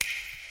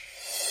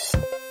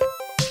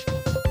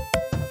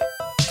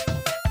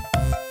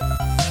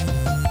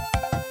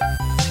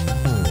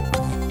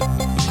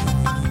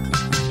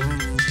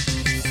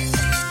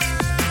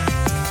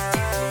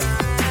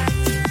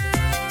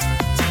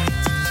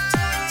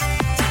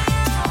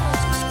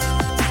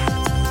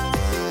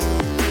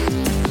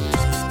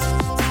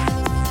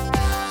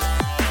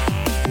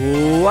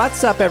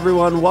What's up,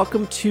 everyone?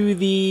 Welcome to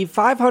the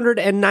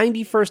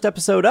 591st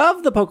episode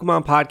of the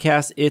Pokemon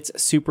Podcast. It's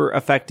super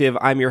effective.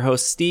 I'm your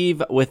host,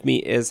 Steve. With me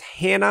is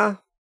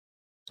Hannah.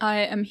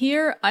 I am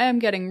here. I am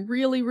getting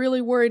really, really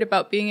worried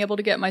about being able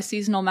to get my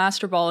seasonal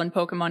Master Ball in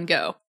Pokemon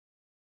Go.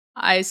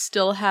 I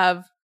still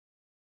have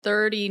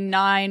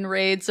 39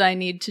 raids I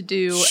need to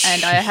do,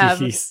 and I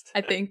have, I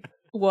think,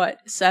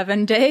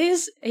 7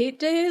 days? 8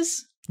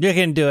 days? You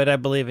can do it. I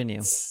believe in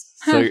you.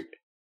 So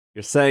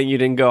you're saying you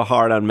didn't go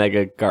hard on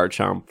Mega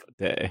Garchomp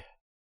Day?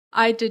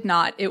 I did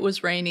not. It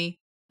was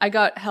rainy. I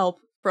got help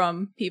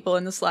from people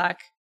in the Slack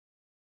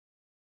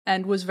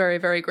and was very,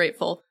 very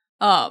grateful.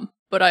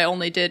 But I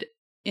only did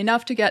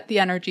enough to get the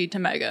energy to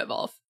Mega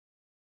Evolve.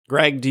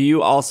 Greg, do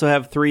you also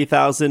have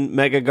 3,000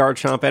 Mega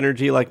Garchomp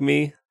energy like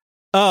me?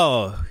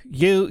 Oh,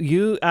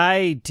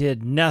 I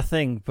did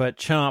nothing but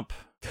chomp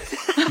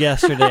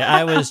yesterday.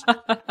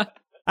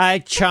 I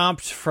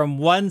chomped from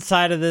one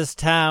side of this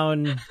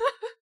town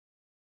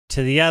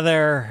to the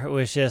other. It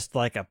was just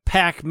like a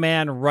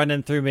Pac-Man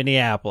running through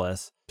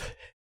Minneapolis.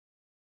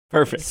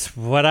 Perfect. That's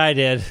what I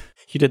did.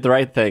 You did the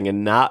right thing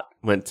and not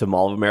went to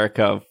Mall of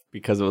America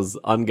because it was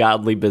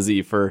ungodly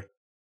busy for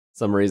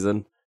some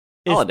reason.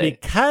 It's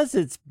because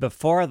it's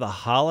before the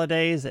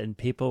holidays and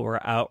people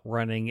were out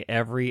running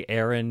every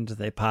errand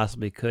they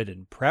possibly could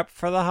in prep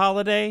for the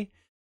holiday.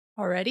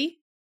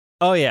 Already?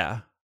 Oh, yeah.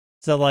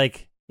 So,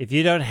 like, if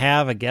you don't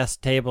have a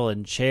guest table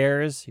and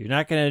chairs, you're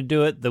not going to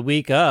do it the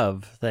week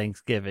of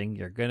Thanksgiving.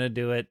 You're going to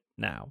do it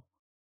now.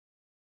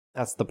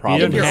 That's the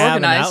problem. You don't have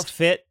organized. an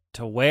outfit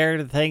to wear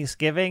to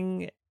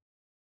Thanksgiving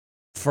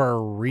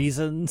for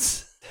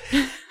reasons.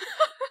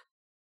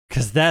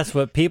 Because that's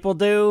what people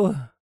do.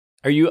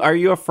 Are you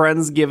a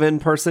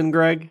Friendsgiving person,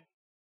 Greg?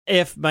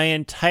 If my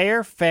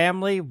entire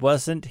family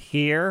wasn't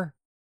here,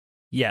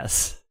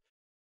 yes.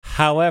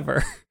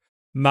 However,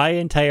 my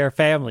entire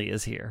family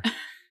is here.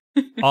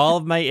 All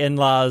of my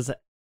in-laws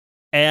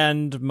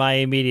and my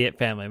immediate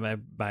family,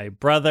 my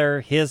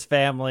brother, his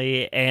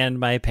family, and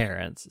my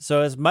parents.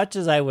 So as much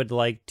as I would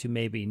like to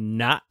maybe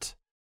not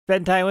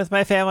spend time with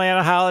my family on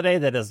a holiday,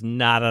 that is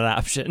not an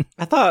option.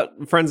 I thought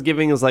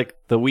Friendsgiving was like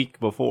the week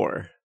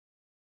before.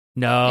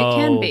 No. It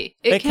can be.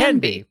 It can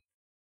be.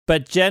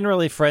 But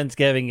generally,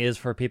 Friendsgiving is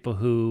for people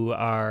who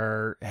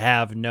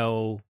have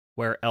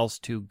nowhere else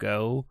to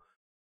go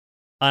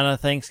on a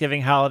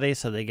Thanksgiving holiday,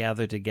 so they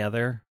gather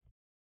together.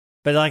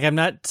 But like, I'm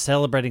not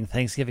celebrating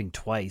Thanksgiving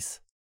twice.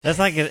 That's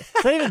like it's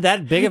not even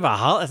that big of a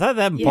holiday. It's not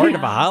that important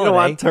of a holiday. You don't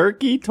want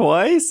turkey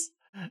twice?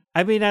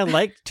 I mean, I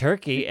like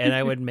turkey, and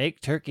I would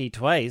make turkey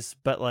twice.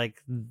 But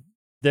like,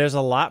 there's a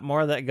lot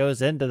more that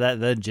goes into that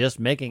than just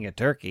making a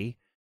turkey.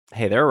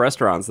 Hey, there are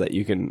restaurants that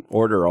you can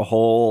order a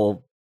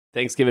whole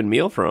Thanksgiving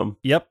meal from.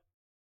 Yep.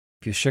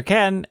 You sure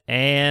can.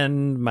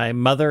 And my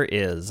mother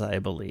is, I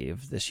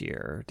believe, this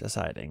year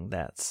deciding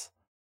that's.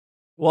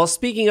 Well,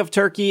 speaking of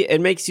turkey, it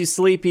makes you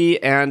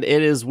sleepy, and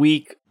it is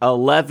week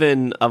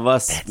 11 of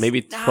us, That's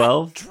maybe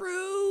 12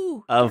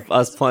 true. of Turkey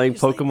us playing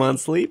Pokemon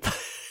Sleep.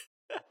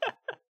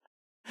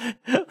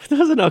 That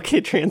was an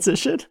okay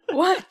transition.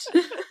 What?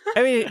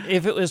 I mean,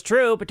 if it was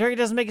true, but turkey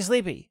doesn't make you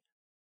sleepy.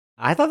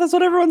 I thought that's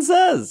what everyone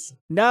says.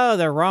 No,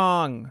 they're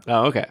wrong.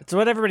 Oh, okay. It's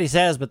what everybody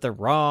says, but they're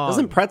wrong.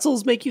 Doesn't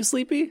pretzels make you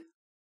sleepy?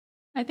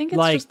 I think it's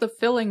Like- just the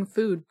filling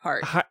food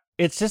part.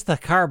 It's just the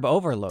carb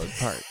overload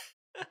part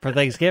for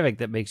Thanksgiving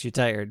that makes you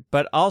tired.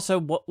 But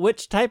also,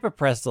 which type of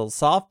pretzels?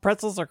 Soft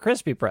pretzels or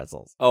crispy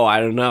pretzels? Oh, I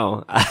don't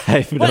know. I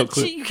have no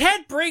clue. You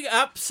can't bring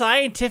up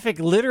scientific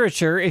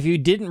literature if you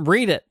didn't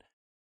read it.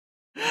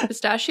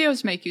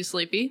 Pistachios make you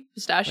sleepy.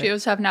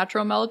 Pistachios have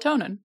natural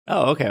melatonin.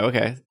 Oh,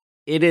 okay.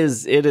 It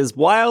is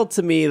wild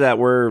to me that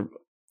we're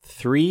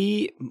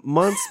 3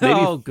 months, maybe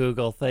Oh,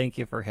 Google, thank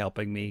you for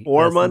helping me.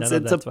 4 Yes, months none of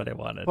into that's what I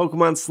wanted.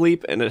 Pokemon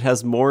Sleep, and it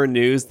has more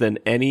news than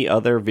any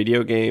other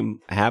video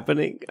game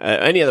happening.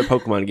 Any other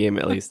Pokemon game,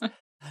 at least.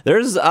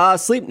 There's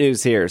sleep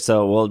news here,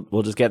 so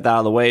we'll just get that out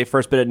of the way.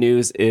 First bit of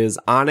news is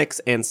Onix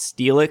and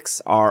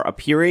Steelix are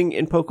appearing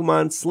in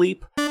Pokemon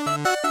Sleep.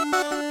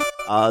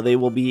 They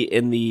will be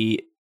in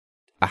the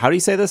how do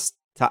you say this?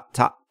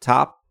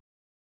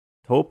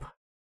 Taupe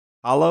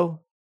Hollow?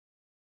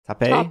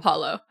 Top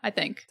hollow, I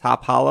think.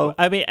 Top Hollow?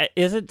 I mean,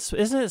 isn't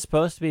it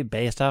supposed to be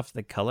based off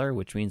the color,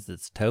 which means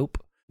it's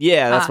taupe?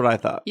 Yeah, that's what I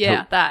thought. Yeah,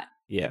 Taupe. that.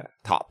 Yeah,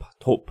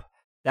 taupe.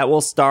 That will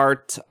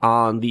start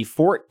on the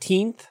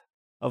 14th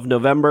of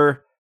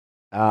November.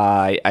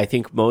 I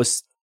think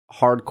most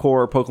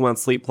hardcore Pokemon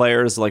Sleep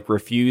players like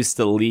refuse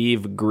to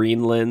leave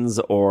Greenlands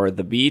or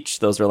the beach.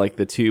 Those are like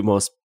the two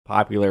most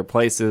popular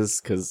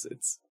places because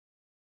it's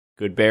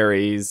good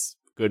berries,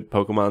 good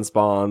Pokemon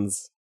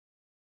spawns.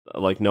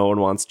 Like, no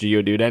one wants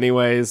Geodude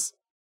anyways.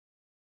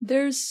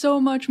 There's so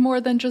much more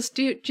than just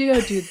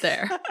Geodude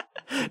there.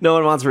 No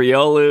one wants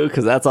Riolu,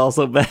 because that's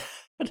also bad.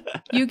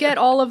 You get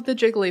all of the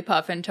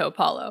Jigglypuff in Taupe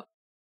Hollow.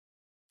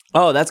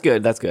 Oh, that's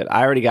good.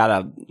 I already got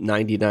a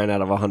 99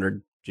 out of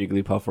 100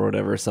 Jigglypuff or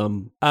whatever.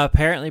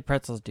 Apparently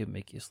pretzels do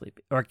make you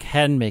sleepy, or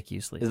can make you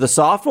sleepy. Is the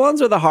soft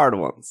ones or the hard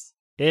ones?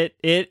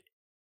 It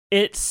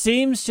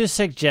seems to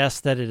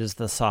suggest that it is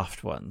the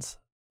soft ones.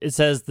 it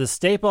says the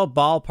staple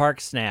ballpark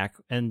snack,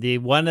 and the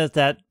one is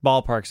that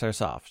ballparks are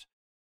soft.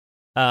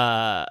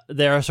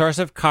 They're a source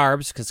of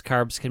carbs because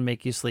carbs can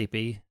make you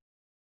sleepy,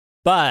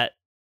 but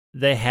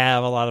they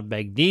have a lot of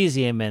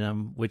magnesium in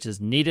them, which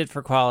is needed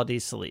for quality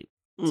sleep.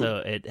 So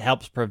it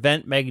helps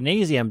prevent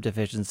magnesium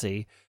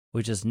deficiency,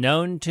 which is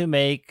known to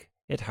make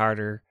it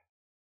harder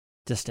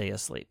to stay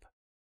asleep.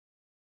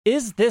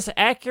 Is this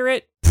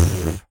accurate?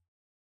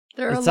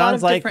 There are It a lot sounds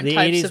of like different the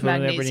types 80s of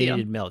when we never magnesium.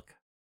 needed milk.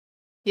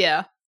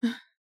 Yeah.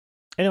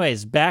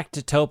 Anyways, back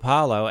to Taupe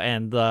Hollow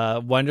and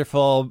the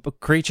wonderful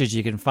creatures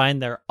you can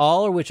find there,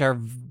 all of which are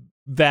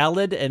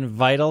valid and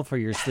vital for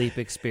your sleep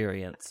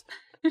experience.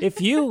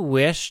 If you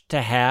wish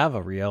to have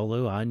a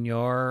Riolu on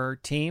your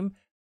team,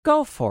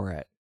 go for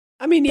it.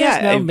 I mean,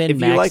 There's no if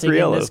you like min-maxing in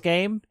Riolu. this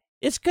game.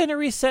 It's going to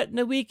reset in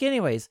a week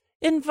anyways.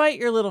 Invite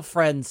your little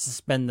friends to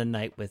spend the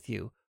night with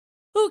you.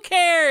 Who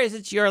cares?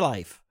 It's your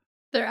life.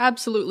 There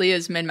absolutely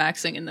is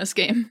min-maxing in this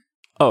game.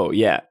 Oh,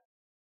 yeah.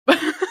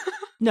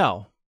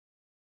 No.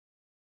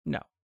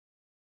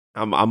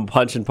 I'm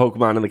punching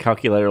Pokemon in the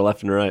calculator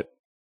left and right.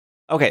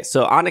 Okay,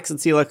 so Onyx and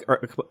Steelix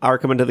are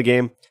coming to the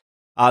game.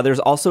 There's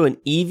also an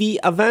Eevee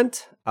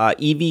event.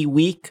 Eevee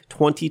Week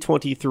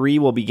 2023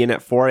 will begin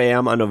at 4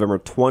 a.m. on November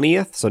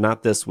 20th, so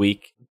not this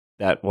week.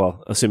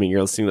 Assuming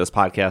you're listening to this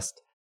podcast,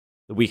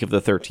 the week of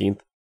the 13th.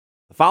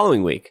 The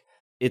following week,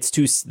 this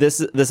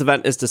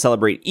event is to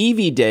celebrate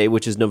Eevee Day,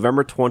 which is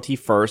November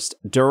 21st,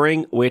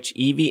 during which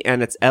Eevee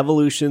and its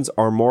evolutions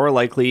are more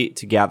likely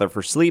to gather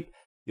for sleep.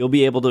 You'll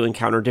be able to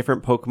encounter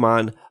different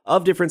Pokemon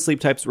of different sleep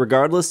types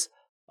regardless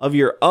of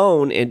your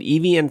own, and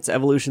Eevee and its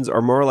evolutions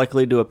are more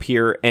likely to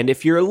appear, and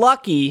if you're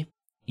lucky,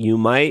 you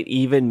might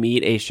even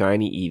meet a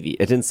shiny Eevee.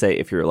 It didn't say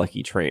if you're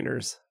lucky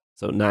trainers,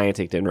 so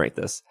Niantic didn't write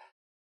this.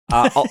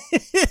 But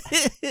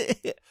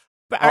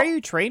are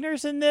you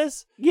trainers in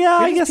this? Yeah,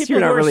 I You're just guess people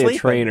you're not who are really sleeping.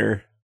 a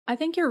trainer. I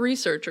think you're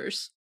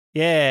researchers.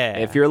 Yeah.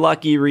 If you're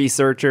lucky,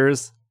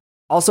 researchers.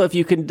 Also, if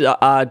you can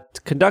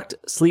conduct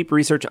sleep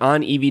research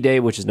on Eevee Day,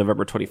 which is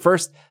November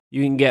 21st,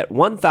 you can get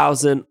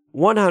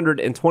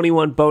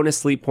 1,121 bonus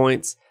sleep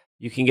points.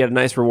 You can get a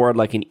nice reward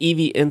like an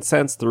Eevee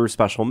incense through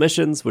special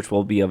missions, which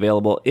will be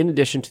available in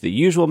addition to the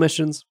usual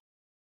missions.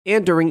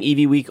 And during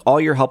Eevee Week,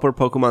 all your helper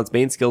Pokemon's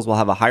main skills will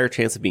have a higher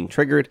chance of being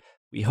triggered.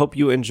 We hope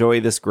you enjoy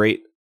this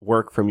great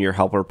work from your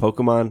helper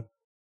Pokemon.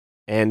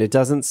 And it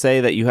doesn't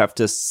say that you have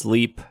to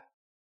sleep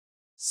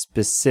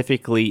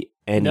specifically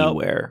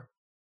anywhere.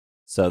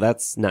 So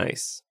that's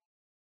nice.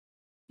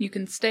 You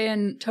can stay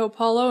in Taupe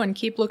Hollow and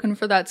keep looking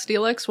for that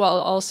Steelix while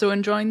also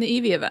enjoying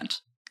the Eevee event.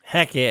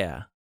 Heck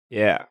yeah.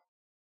 Yeah.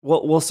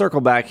 We'll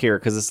circle back here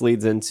because this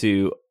leads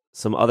into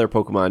some other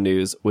Pokemon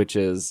news, which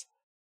is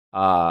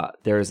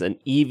there's an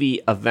Eevee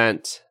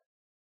event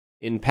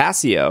in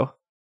Paseo,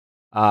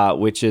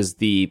 which is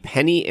the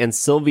Penny and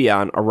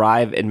Sylveon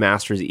arrive in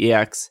Masters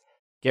EX.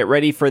 Get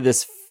ready for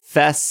this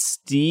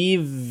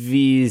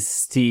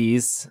festivities.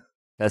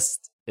 It's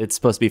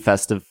supposed to be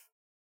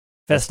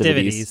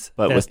festivities,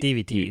 but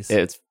festivities.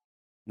 It's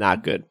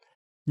not good.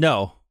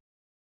 No.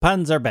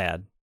 Puns are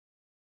bad.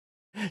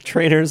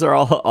 Trainers are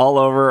all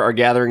over are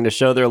gathering to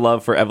show their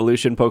love for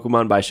evolution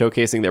Pokemon by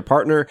showcasing their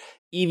partner,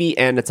 Eevee,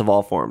 and its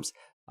evolved forms.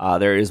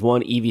 There is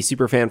one Eevee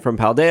superfan from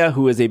Paldea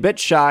who is a bit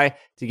shy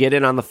to get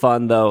in on the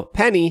fun, though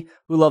Penny,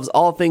 who loves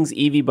all things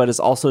Eevee but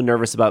is also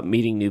nervous about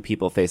meeting new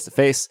people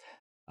face-to-face,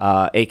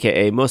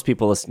 aka most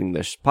people listening to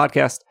this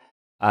podcast,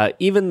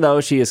 even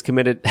though she is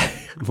committed,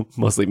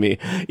 mostly me,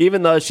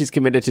 even though she's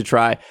committed to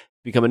try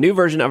become a new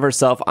version of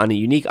herself on a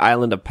unique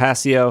island of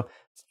Paseo,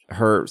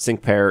 her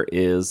sync pair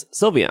is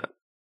Sylveon.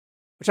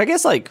 Which I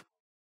guess, like,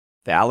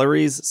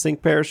 Valerie's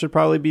sync pair should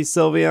probably be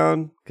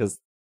Sylveon, because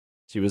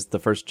she was the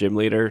first gym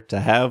leader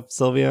to have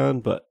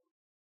Sylveon, but...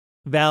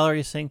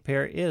 Valerie's sync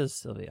pair is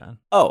Sylveon.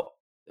 Oh,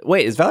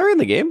 wait, is Valerie in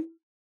the game?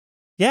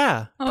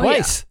 Yeah, Oh,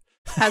 twice.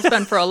 Has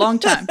been for a long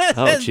time.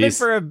 Oh, It's been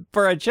jeez.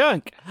 for a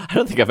chunk. I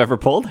don't think I've ever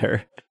pulled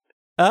her.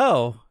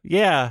 Oh,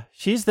 yeah,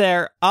 she's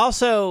there.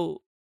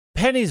 Also,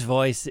 Penny's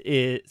voice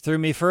threw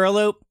me for a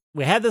loop.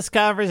 We had this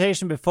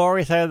conversation before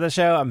we started the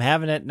show. I'm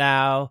having it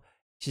now.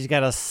 She's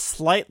got a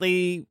slight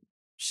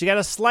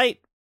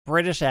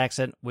British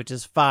accent, which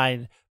is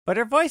fine, but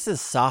her voice is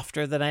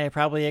softer than I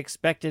probably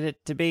expected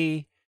it to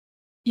be.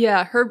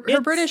 Yeah, her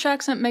It's- British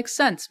accent makes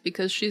sense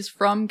because she's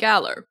from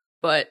Galar,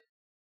 but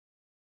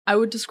I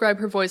would describe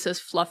her voice as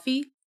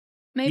fluffy,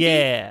 maybe?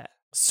 Yeah.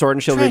 Sword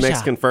and Shield Treasure.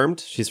 remix confirmed.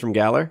 She's from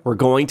Galar. We're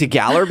going to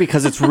Galar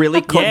because it's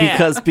really close.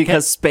 Yeah.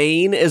 because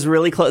Spain is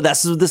really close.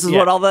 This is Yeah.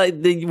 what all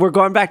we're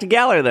going back to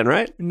Galar then,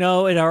 right?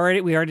 No, we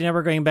already know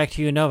we're going back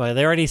to Unova.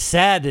 They already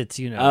said it's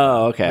Unova.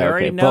 Oh, okay. We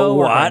already Okay. know But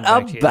we're what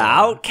going back to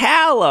about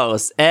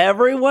Kalos?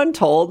 Everyone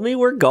told me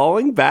we're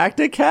going back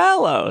to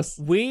Kalos.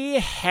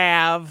 We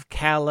have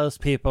Kalos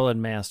people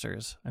and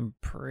Masters. I'm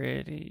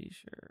pretty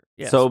sure.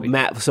 Yes, so we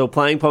do. so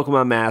playing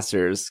Pokemon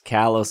Masters,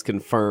 Kalos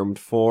confirmed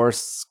for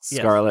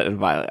Scarlet and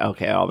Violet.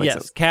 Okay, all makes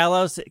sense.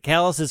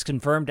 Kalos is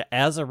confirmed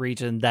as a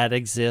region that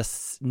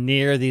exists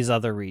near these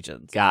other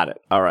regions. Got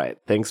it. All right.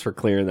 Thanks for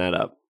clearing that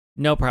up.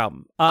 No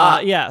problem.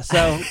 Yeah,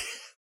 so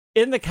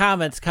in the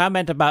comments,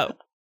 comment about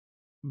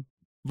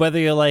whether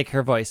you like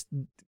her voice.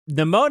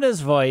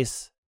 Nemona's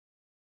voice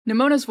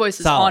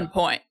is solid. on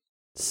point.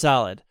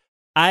 Solid.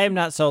 I am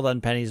not sold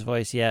on Penny's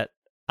voice yet.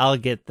 I'll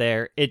get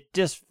there. It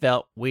just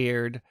felt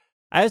weird.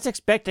 I was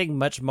expecting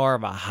much more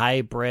of a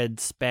hybrid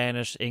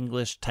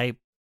Spanish-English type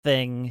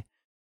thing.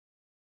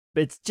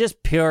 It's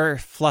just pure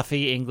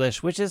fluffy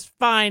English, which is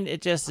fine.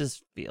 It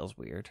just feels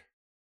weird.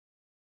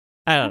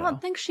 I don't know.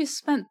 think she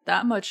spent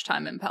that much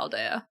time in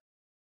Paldea.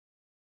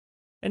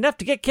 Enough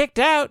to get kicked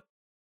out.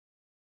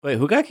 Wait,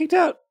 who got kicked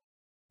out?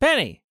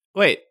 Penny.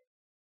 Wait.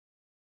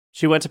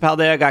 She went to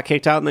Paldea, got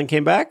kicked out, and then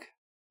came back?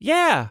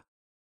 Yeah.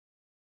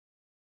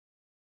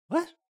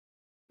 What?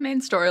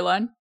 Main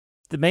storyline.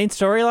 The main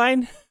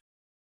storyline?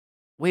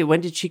 Wait,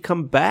 when did she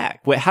come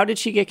back? Wait, how did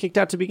she get kicked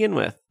out to begin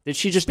with? Did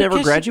she just never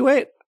Because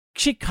graduate?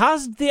 She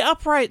caused the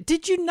uprising.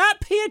 Did you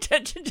not pay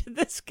attention to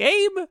this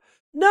game?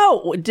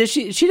 No, did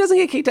she? She doesn't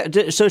get kicked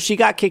out. So she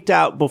got kicked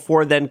out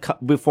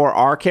before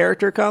our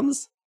character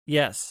comes?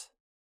 Yes.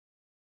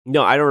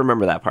 No, I don't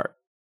remember that part.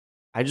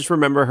 I just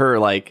remember her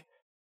like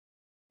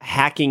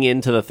hacking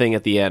into the thing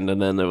at the end,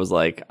 and then it was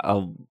like,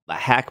 I'll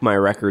hack my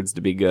records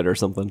to be good or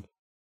something.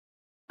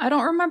 I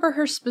don't remember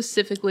her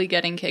specifically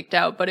getting kicked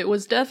out, but it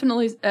was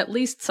definitely at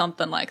least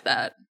something like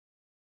that.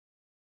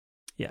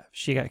 Yeah,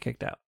 she got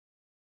kicked out.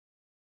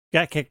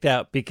 Got kicked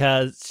out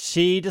because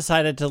she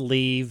decided to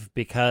leave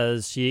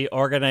because she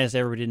organized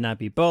everybody to not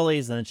be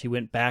bullies, and then she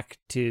went back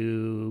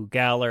to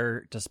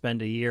Galar to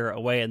spend a year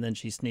away, and then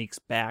she sneaks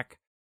back.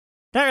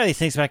 Not really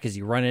sneaks back because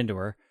you run into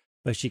her,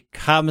 but she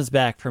comes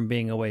back from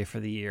being away for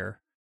the year,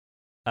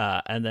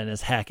 and then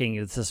is hacking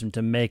the system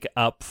to make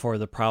up for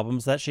the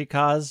problems that she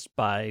caused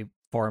by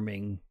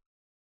forming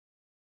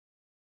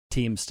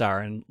Team Star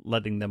and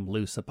letting them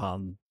loose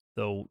upon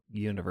the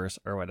universe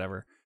or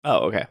whatever.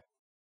 Oh, okay.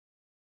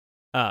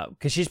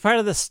 Because she's part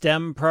of the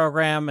STEM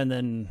program, and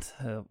then,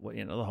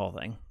 the whole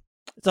thing.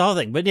 It's a whole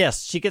thing. But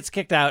yes, she gets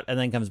kicked out and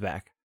then comes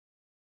back.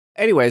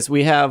 Anyways,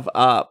 we have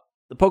the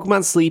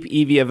Pokemon Sleep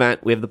Eevee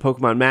event. We have the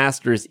Pokemon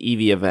Masters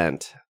Eevee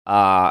event.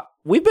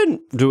 We've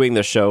been doing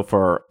this show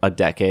for a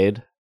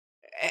decade.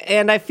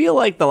 And I feel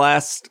like the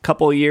last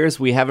couple of years,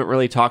 we haven't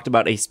really talked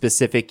about a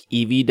specific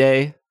Eevee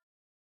day.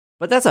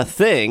 But that's a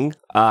thing.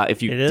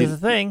 If you it is a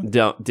thing.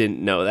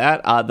 Didn't know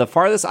that. The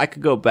farthest I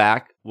could go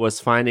back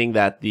was finding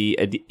that the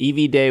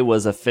Eevee Day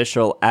was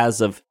official as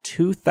of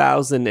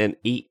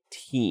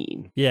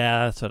 2018.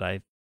 Yeah, that's what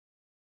I.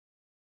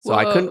 So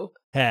I couldn't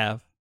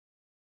have.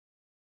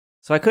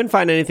 So I couldn't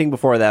find anything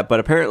before that.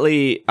 But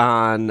apparently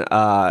on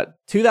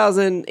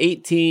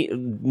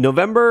 2018,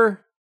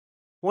 November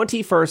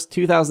 21st,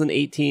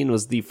 2018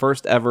 was the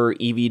first ever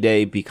Eevee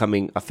Day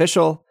becoming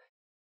official.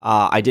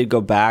 I did go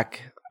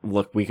back.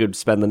 Look, we could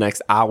spend the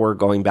next hour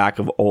going back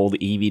of old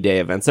Eevee Day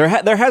events. There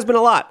has been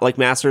a lot. Like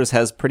Masters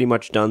has pretty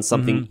much done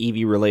something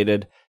Eevee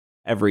related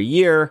every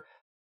year.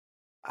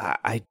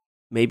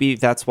 Maybe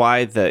that's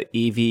why the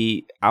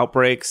Eevee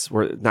outbreaks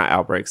were not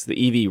outbreaks. The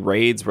Eevee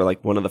raids were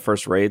like one of the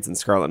first raids in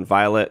Scarlet and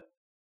Violet.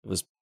 It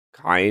was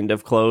kind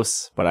of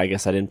close, but I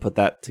guess I didn't put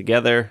that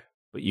together.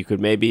 But you could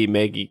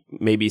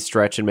maybe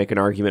stretch and make an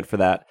argument for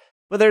that.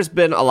 But there's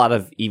been a lot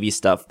of Eevee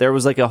stuff. There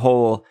was like a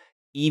whole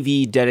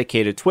Eevee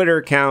dedicated Twitter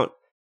account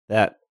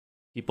that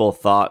people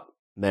thought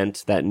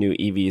meant that new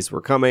EVs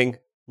were coming.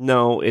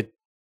 No, it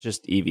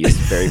just Eevee is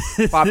very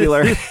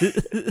popular.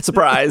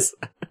 Surprise.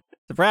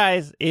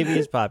 Surprise, Eevee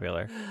is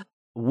popular.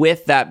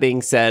 With that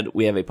being said,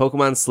 we have a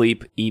Pokemon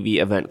Sleep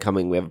Eevee event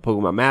coming. We have a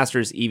Pokemon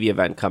Masters Eevee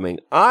event coming.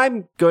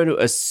 I'm going to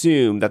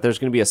assume that there's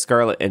going to be a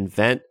Scarlet and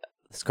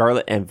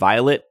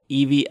Violet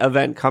Eevee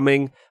event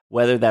coming,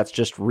 whether that's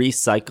just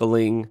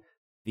recycling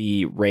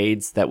the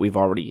raids that we've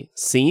already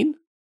seen.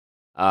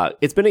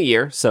 It's been a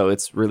year, so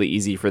it's really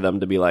easy for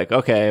them to be like,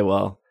 okay,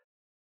 well,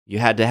 you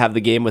had to have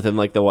the game within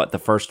like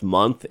the first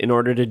month in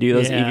order to do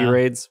those Eevee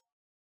raids.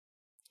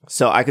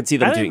 So I could see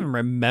them I don't doing. even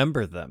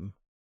remember them.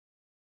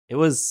 It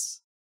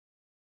was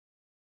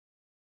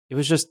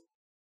just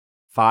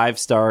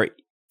 5-star.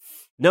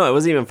 No, it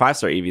wasn't even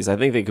 5-star Eevees. I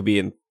think they could be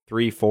in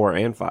 3, 4,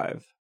 and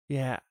 5.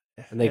 Yeah,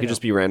 and they could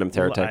just be random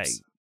Terra types.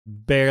 I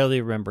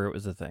barely remember it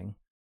was a thing.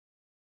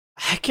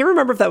 I can't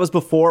remember if that was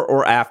before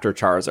or after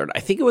Charizard. I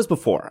think it was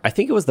before. I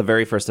think it was the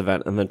very first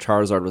event, and then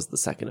Charizard was the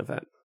second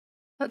event.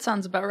 That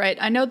sounds about right.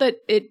 I know that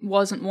it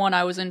wasn't one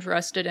I was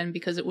interested in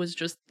because it was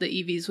just the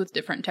EVs with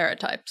different Terra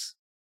types.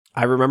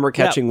 I remember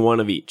catching one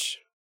of each,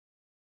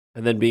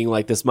 and then being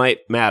like, this might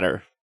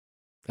matter.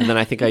 And then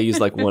I think I used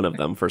like one of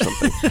them for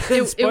something.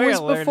 It was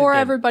before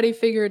everybody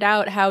figured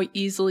out how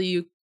easily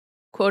you,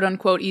 quote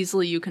unquote,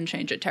 easily you can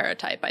change a Terra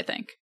type, I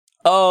think.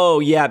 Oh,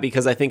 yeah,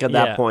 because I think at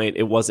that point,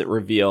 it wasn't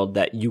revealed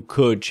that you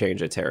could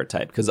change a Terra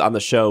type. Because on the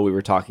show, we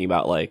were talking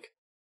about, like,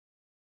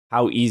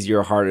 how easy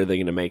or hard are they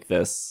going to make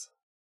this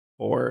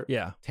for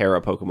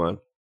Terra Pokemon.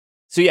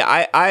 So,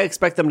 yeah, I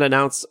expect them to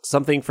announce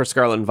something for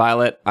Scarlet and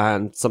Violet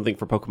and something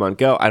for Pokemon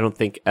Go. I don't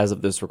think, as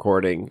of this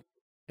recording,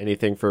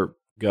 anything for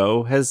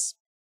Go has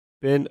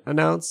been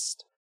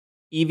announced.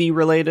 Eevee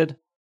related?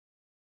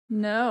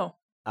 No.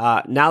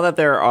 Now that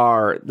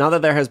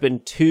there has been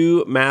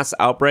 2 mass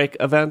outbreak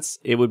events,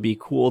 it would be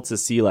cool to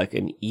see like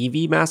an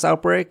Eevee mass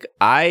outbreak.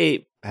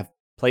 I have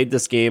played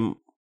this game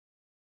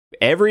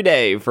every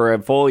day for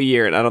a full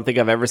year, and I don't think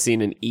I've ever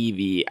seen an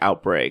Eevee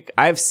outbreak.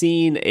 I've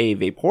seen a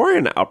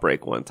Vaporeon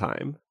outbreak one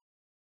time.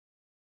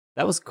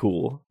 That was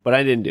cool, but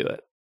I didn't do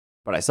it.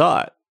 But I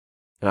saw it,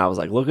 and I was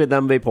like, look at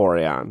them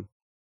Vaporeon.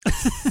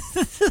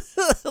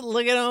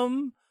 Look at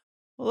them.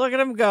 Look at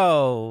them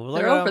go.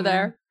 Look They're at over 'em.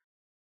 there.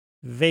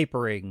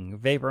 Vaporing.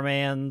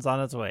 Vaporman's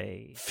on its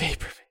way.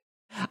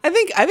 I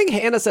think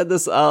Hannah said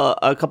this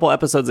a couple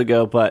episodes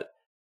ago, but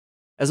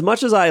as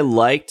much as I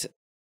liked,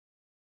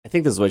 I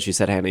think this is what she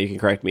said, Hannah, you can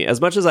correct me. As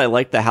much as I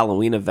liked the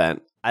Halloween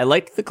event, I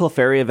liked the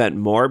Clefairy event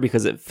more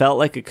because it felt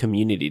like a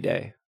community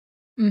day.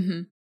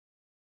 Mm-hmm.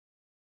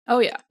 Oh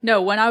yeah.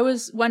 No, when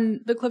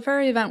the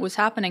Clefairy event was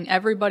happening,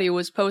 everybody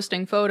was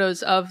posting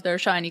photos of their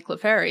shiny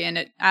Clefairy, and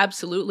it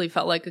absolutely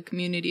felt like a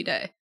community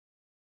day.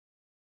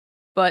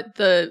 But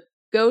the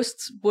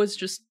ghosts was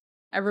just,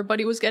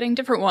 everybody was getting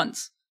different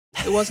ones.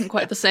 It wasn't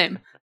quite the same.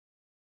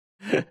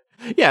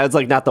 Yeah, it's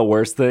like not the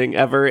worst thing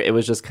ever. It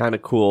was just kind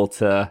of cool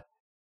to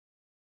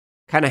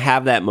kind of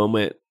have that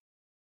moment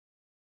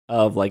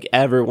of like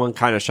everyone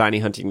kind of shiny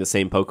hunting the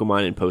same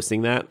Pokemon and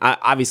posting that.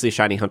 Obviously,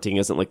 shiny hunting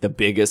isn't like the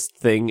biggest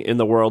thing in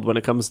the world when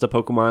it comes to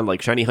Pokemon.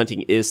 Like shiny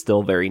hunting is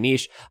still very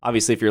niche.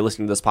 Obviously, if you're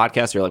listening to this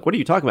podcast, you're like, what are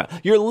you talking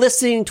about? You're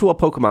listening to a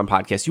Pokemon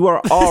podcast. You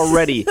are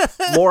already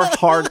more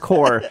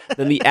hardcore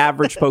than the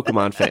average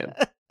Pokemon fan.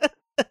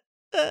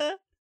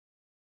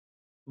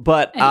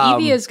 But And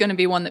Eevee is going to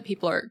be one that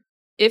people are,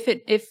 if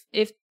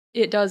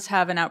it does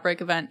have an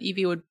outbreak event,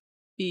 Eevee would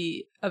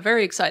be a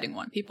very exciting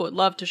one. People would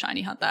love to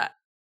shiny hunt that.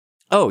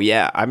 Oh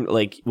yeah, I'm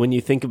like, when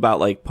you think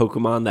about like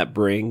Pokemon that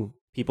bring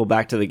people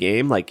back to the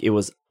game, like it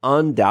was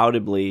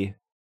undoubtedly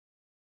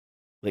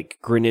like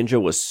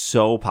Greninja was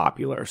so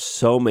popular.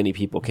 So many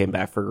people came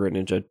back for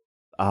Greninja.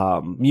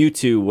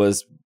 Mewtwo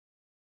was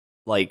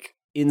like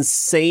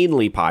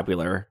insanely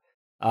popular.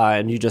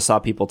 And you just saw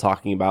people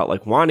talking about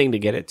like wanting to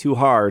get it too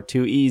hard,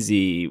 too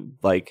easy,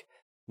 like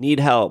need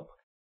help.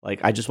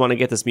 Like, I just want to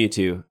get this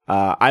Mewtwo.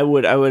 I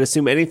would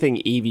assume anything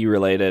Eevee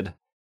related,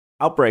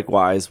 outbreak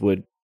wise,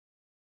 would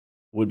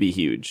be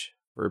huge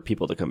for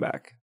people to come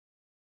back.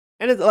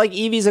 And it's like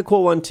Eevee's a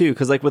cool one too,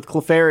 because like with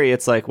Clefairy,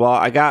 it's like, well,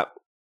 I got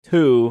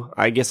 2.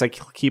 I guess I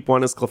keep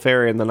one as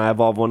Clefairy, and then I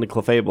evolve one to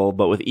Clefable.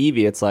 But with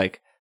Eevee, it's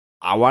like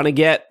I want to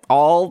get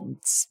all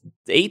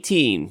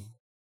 18,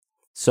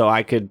 so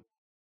I could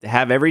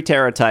have every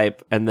Terra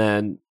type, and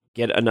then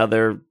get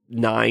another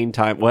 9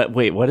 times. What?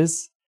 Wait, what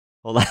is?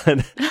 Hold on.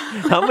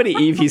 How many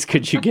Eevees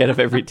could you get of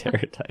every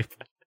Terra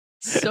type?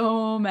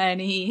 So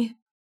many.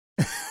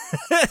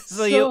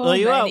 So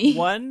you have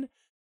one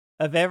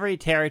of every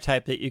Terra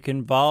type that you can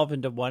evolve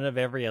into one of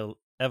every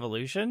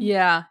evolution?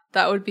 Yeah,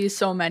 that would be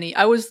so many.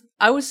 I was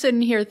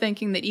sitting here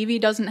thinking that Eevee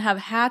doesn't have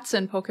hats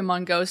in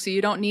Pokemon Go, so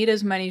you don't need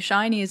as many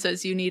shinies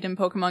as you need in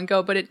Pokemon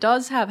Go, but it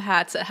does have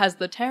hats. It has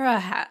the Terra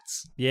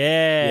hats.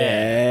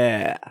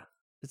 Yeah.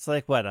 It's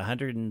like, what,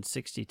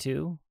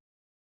 162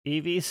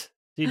 Eevees?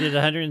 So you did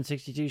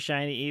 162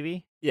 shiny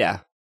Eevee? Yeah.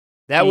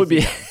 That would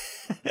be...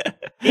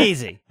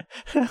 Easy.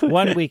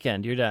 One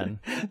weekend, you're done.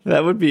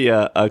 That would be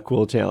a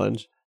cool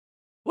challenge.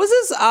 Was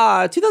this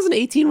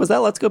 2018? Was that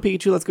Let's Go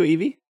Pikachu, Let's Go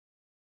Eevee?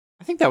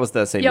 I think that was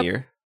the same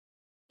year.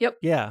 Yep.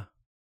 Yeah.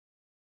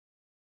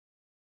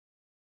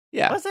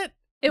 Yeah. Was it?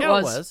 It No,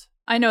 was.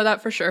 I know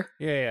that for sure.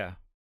 Yeah.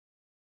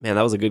 Man,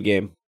 that was a good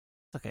game.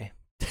 Okay.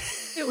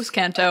 It was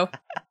Kanto.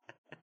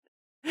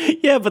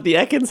 Yeah, but the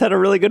Ekans had a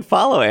really good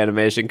follow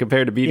animation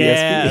compared to BDSP.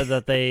 Yeah,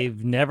 that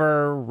they've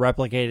never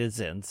replicated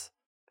since.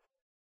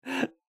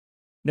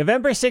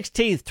 November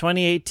 16th,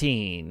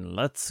 2018.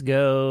 Let's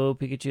go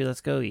Pikachu,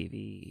 let's go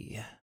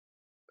Eevee.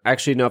 I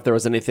actually know if there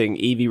was anything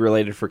Eevee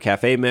related for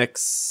Cafe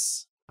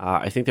Mix.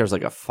 I think there's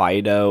like a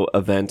Fido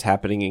event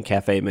happening in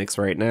Cafe Mix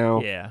right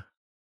now. Yeah.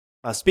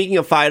 Speaking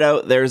of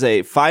Fido, there's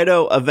a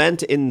Fido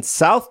event in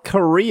South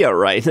Korea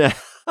right now.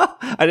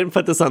 I didn't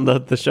put this on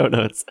the show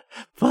notes,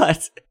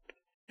 but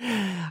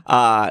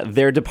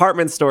their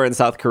department store in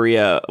South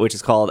Korea, which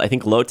is called, I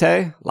think,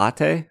 Latte? I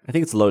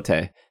think it's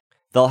Lotte.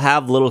 They'll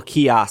have little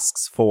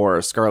kiosks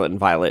for Scarlet and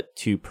Violet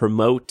to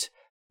promote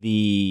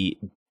the...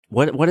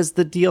 What is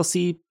the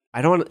DLC?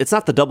 It's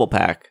not the double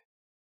pack.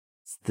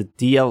 It's the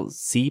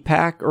DLC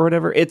pack or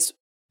whatever. It's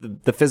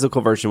the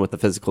physical version with the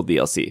physical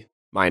DLC.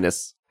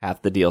 Minus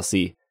half the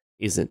DLC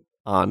isn't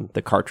on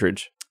the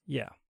cartridge.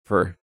 Yeah.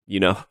 For,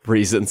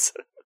 reasons.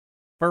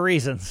 For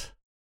reasons.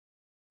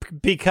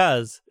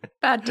 Because.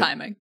 Bad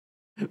timing.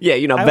 Yeah,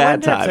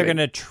 bad timing. If they're going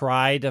to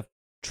try to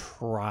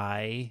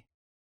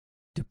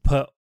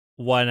put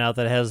one out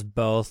that has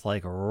both,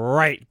 like,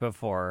 right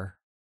before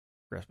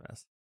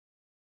Christmas.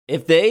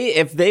 If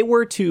they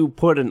were to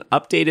put an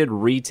updated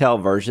retail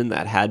version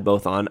that had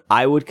both on,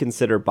 I would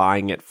consider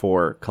buying it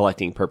for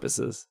collecting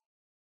purposes.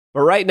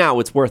 But right now,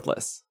 it's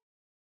worthless.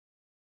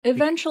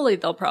 Eventually,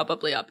 they'll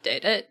probably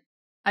update it.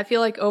 I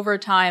feel like over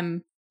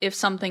time, if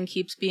something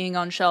keeps being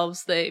on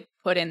shelves, they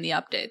put in the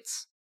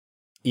updates.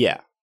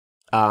 Yeah.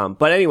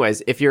 But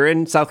anyways, if you're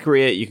in South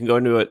Korea, you can go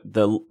into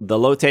the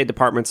Lotte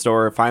department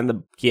store, find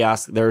the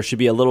kiosk. There should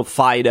be a little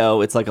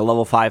Fido. It's like a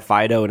level 5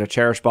 Fido and a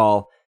Cherish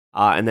Ball.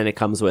 And then it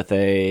comes with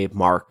a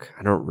mark.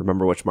 I don't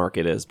remember which mark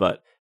it is,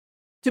 but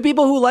to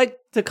people who like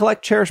to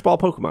collect Cherish Ball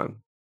Pokemon.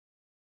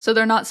 So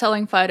they're not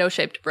selling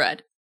Fido-shaped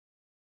bread.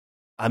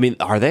 I mean,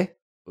 are they?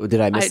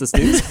 Did I miss this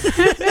news?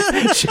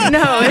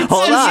 No, it's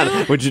Hold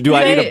on. Do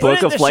I need to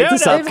book a flight to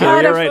South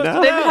Korea right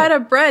now? They've had a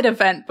bread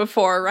event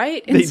before,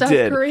 right? In South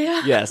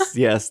Korea?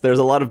 Yes. There's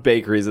a lot of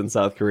bakeries in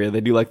South Korea.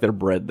 They do like their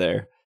bread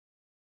there.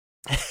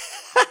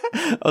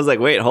 I was like,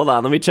 wait, hold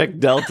on. Let me check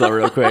Delta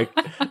real quick.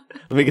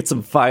 Let me get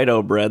some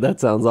Fido bread. That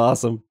sounds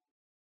awesome.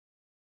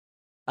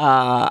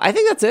 I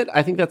think that's it.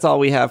 I think that's all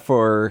we have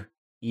for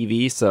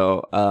EV.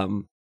 So,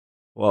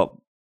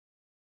 well,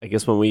 I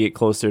guess when we get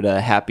closer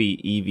to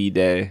Happy EV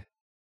Day,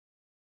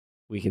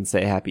 we can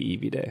say Happy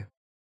EV Day.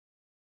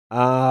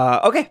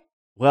 Okay.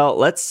 Well,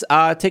 let's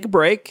take a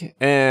break.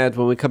 And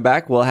when we come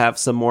back, we'll have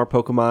some more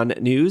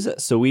Pokemon news.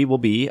 So we will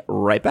be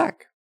right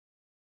back.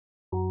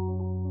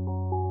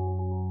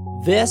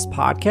 This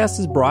podcast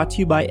is brought to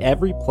you by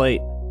Every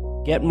Plate.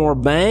 Get more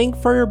bang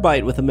for your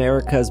bite with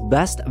America's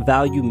best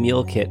value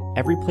meal kit.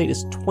 Every Plate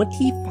is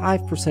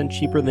 25%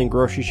 cheaper than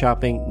grocery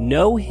shopping,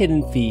 no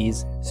hidden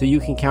fees, so you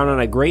can count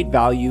on a great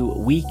value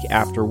week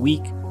after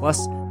week.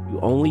 Plus, you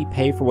only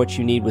pay for what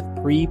you need with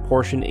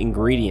pre-portioned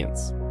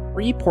ingredients.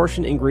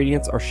 Pre-portioned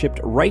ingredients are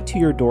shipped right to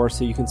your door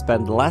so you can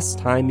spend less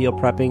time meal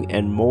prepping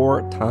and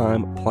more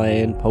time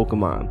playing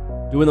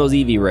Pokemon. Doing those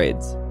EV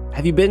raids.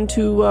 Have you been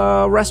to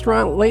a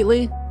restaurant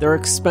lately? They're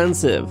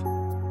expensive.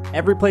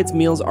 Every Plate's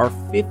meals are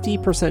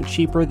 50%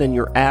 cheaper than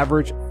your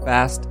average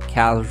fast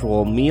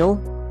casual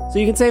meal, so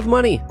you can save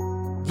money.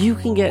 You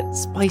can get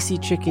spicy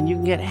chicken, you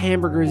can get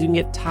hamburgers, you can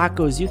get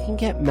tacos, you can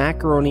get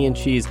macaroni and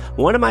cheese.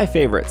 One of my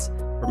favorites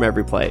from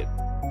Every Plate.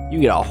 You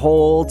get a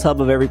whole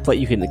tub of Every Plate.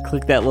 You can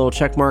click that little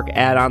check mark,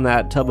 add on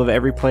that tub of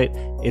Every Plate.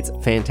 It's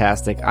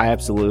fantastic. I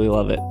absolutely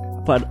love it.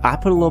 But I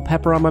put a little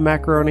pepper on my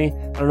macaroni.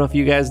 I don't know if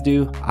you guys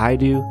do. I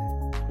do.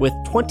 With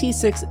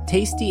 26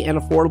 tasty and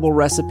affordable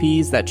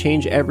recipes that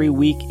change every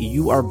week,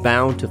 you are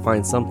bound to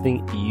find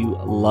something you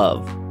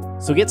love.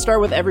 So get started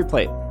with Every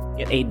Plate.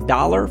 Get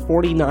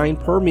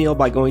 $1.49 per meal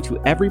by going to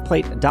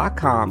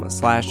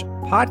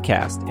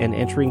everyplate.com/podcast and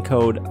entering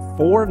code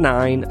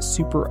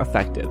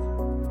 49SuperEffective.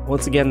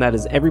 Once again, that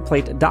is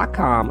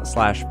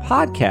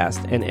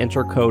everyplate.com/podcast and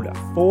enter code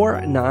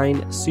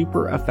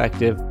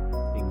 49SuperEffective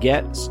to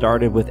get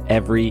started with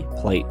Every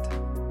Plate.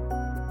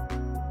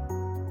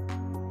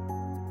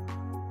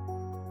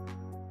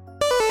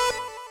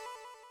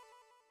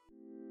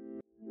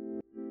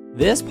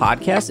 This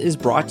podcast is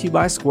brought to you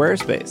by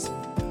Squarespace.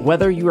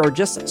 Whether you are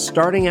just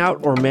starting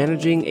out or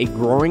managing a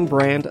growing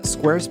brand,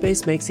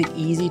 Squarespace makes it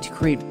easy to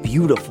create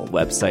beautiful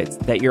websites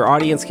that your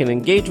audience can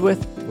engage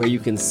with, where you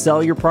can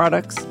sell your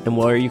products, and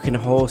where you can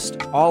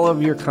host all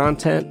of your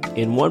content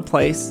in one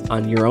place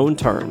on your own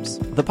terms.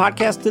 The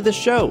podcast to this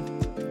show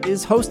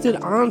is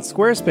hosted on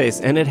Squarespace,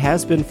 and it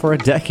has been for a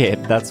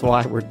decade. That's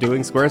why we're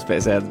doing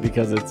Squarespace ads,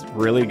 because it's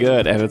really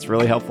good, and it's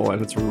really helpful,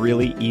 and it's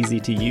really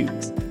easy to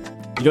use.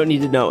 You don't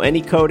need to know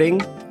any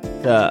coding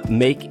to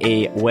make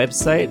a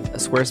website.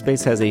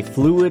 Squarespace has a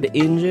fluid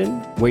engine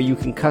where you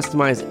can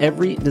customize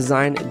every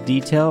design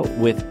detail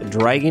with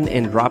drag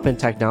and drop-in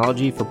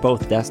technology for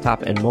both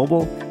desktop and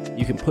mobile.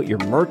 You can put your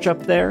merch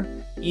up there,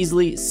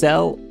 easily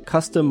sell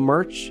custom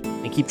merch,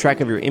 and keep track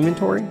of your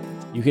inventory.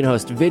 You can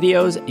host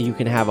videos. You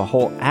can have a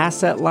whole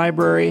asset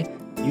library.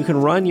 You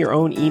can run your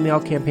own email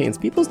campaigns.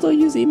 People still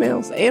use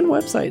emails and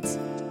websites.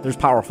 There's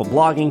powerful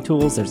blogging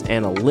tools. There's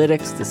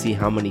analytics to see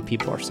how many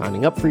people are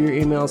signing up for your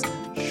emails,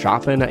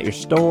 shopping at your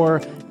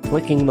store,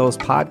 clicking those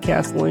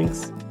podcast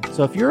links.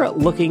 So if you're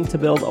looking to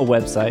build a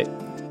website,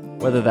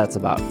 whether that's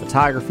about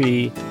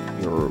photography,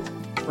 your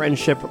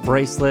friendship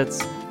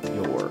bracelets,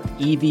 your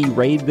EV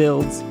raid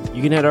builds,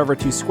 you can head over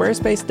to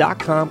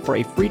squarespace.com for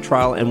a free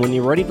trial. And when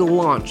you're ready to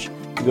launch,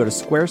 you go to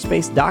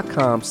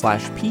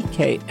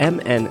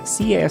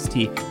squarespace.com/PKMNCAST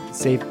to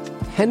save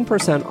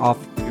 10% off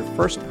your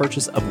first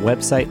purchase of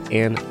website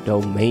and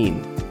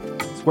domain.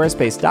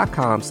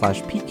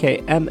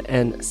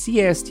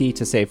 Squarespace.com/PKMNCAST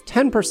to save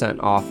 10%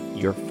 off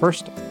your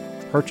first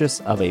purchase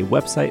of a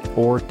website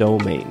or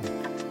domain.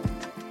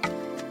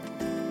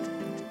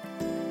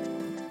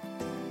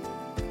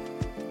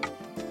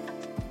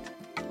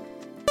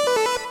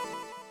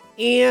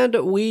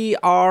 And we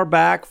are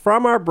back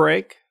from our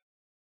break.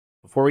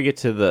 Before we get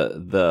to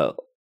the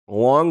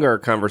longer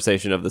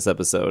conversation of this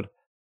episode,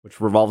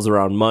 which revolves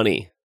around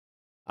money,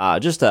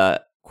 just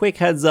a quick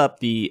heads up,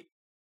 the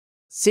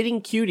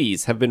Sitting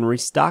Cuties have been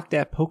restocked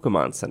at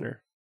Pokemon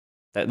Center.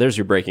 There's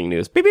your breaking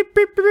news. Beep, beep,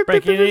 beep, beep,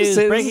 Breaking beep, news,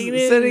 beep, breaking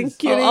news. Sitting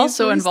Cuties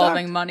Also restocked.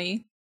 involving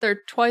money. They're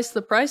twice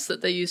the price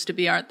that they used to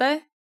be, aren't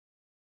they?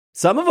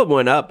 Some of them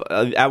went up.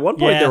 At one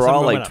point, Yeah, they were some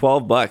all of them like went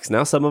up. $12.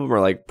 Now some of them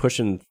are like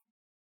pushing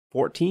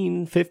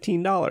 $14,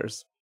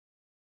 $15.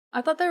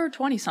 I thought they were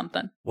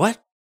 20-something.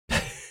 What?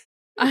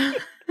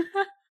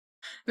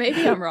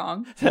 Maybe I'm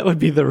wrong. That would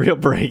be the real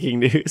breaking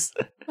news.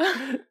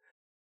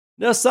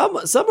 No,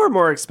 some are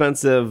more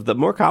expensive. The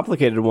more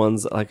complicated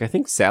ones, like I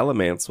think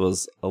Salamence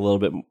was a little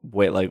bit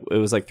it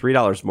was like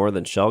 $3 more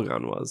than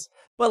Shelgon was.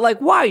 But like,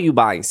 why are you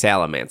buying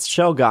Salamence?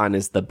 Shelgon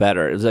is the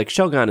better. It's like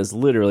Shelgon is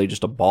literally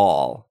just a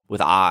ball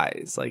with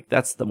eyes. Like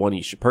that's the one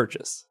you should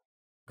purchase.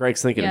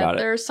 Greg's thinking about it.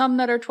 There are some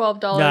that are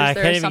 $12. No, I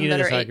There can't are even some get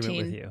that this are argument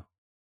 18. with you.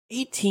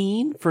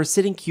 18 for a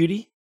sitting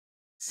cutie?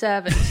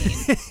 17.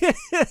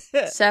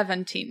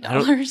 $17.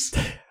 I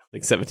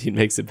think 17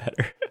 makes it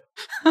better.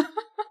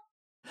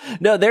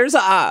 No, there's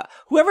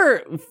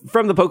whoever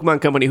from the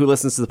Pokemon Company who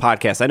listens to the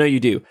podcast. I know you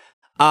do.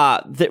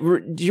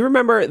 Do you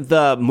remember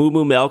the Moo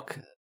Moo Milk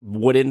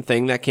wooden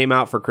thing that came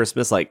out for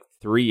Christmas like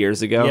 3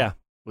 years ago? Yeah, it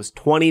was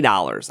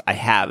 $20. I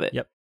have it.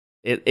 Yep.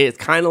 It's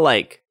kind of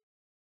like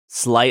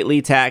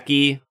slightly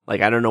tacky.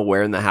 Like I don't know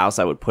where in the house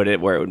I would put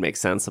it where it would make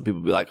sense. Some people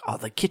would be like, "Oh,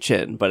 the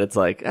kitchen," but it's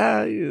like,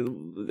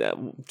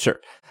 sure.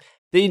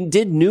 They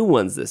did new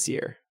ones this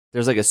year.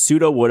 There's like a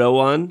Pseudo Woodo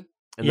one,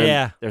 and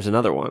then there's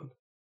another one.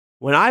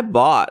 When I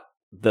bought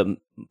the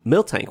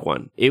Miltank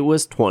one, it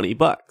was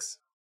 $20,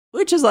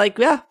 which is like,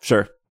 yeah,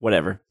 sure,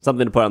 whatever.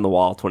 Something to put on the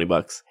wall,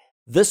 $20.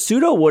 The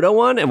Pseudo Woodo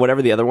one and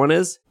whatever the other one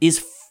is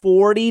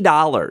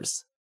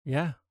 $40.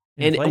 Yeah.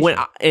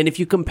 And if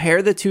you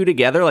compare the two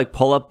together, like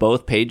pull up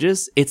both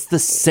pages, it's the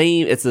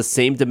same. It's the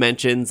same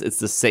dimensions. It's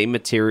the same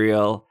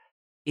material.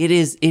 It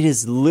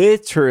is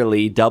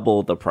literally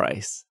double the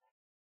price,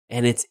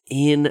 and it's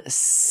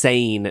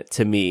insane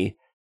to me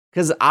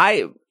because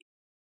I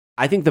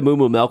think the Moo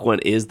Moo Milk one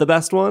is the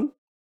best one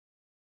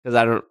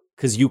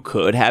because you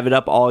could have it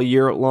up all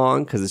year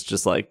long because it's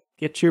just like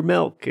get your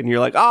milk and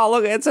you're like, oh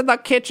look, it's in the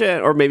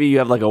kitchen, or maybe you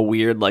have like a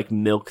weird like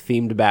milk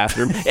themed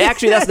bathroom.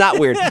 Actually, that's not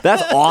weird.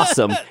 That's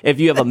awesome. If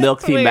you have a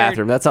milk themed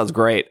bathroom, that sounds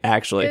great.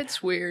 Actually,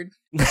 it's weird.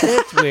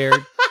 It's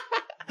weird,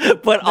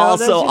 but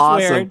also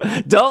awesome.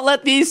 Weird. Don't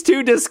let these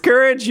two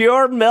discourage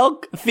your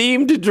milk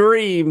themed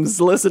dreams,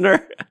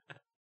 listener.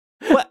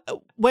 What?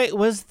 Wait,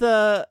 was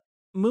the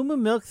Moo Moo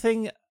Milk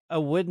thing a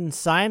wooden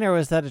sign or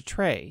was that a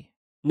tray?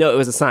 No, it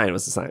was a sign.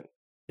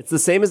 It's the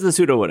same as the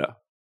Pseudo Woodo.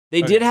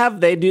 They did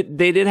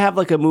have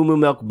like a Moo Moo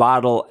Milk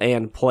bottle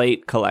and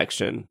plate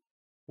collection,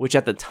 which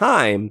at the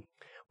time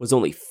was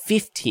only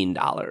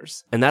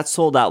 $15, and that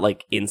sold out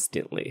like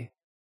instantly.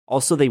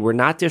 Also, they were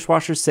not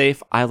dishwasher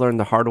safe. I learned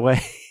the hard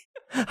way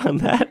on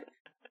that.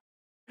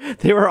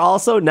 They were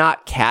also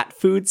not cat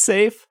food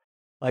safe.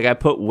 Like I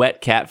put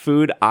wet cat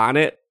food on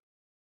it,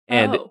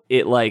 and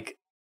it like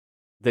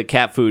the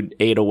cat food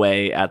ate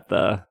away at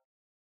the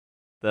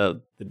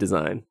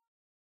design.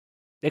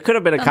 It could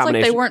have been a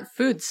combination. Like they weren't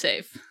food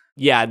safe.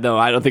 Yeah, no,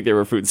 I don't think they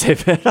were food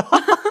safe at all.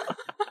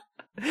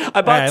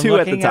 I bought two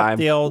at the time. Up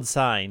the old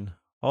sign.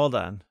 Hold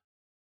on.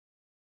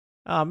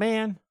 Oh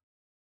man,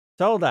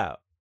 sold out.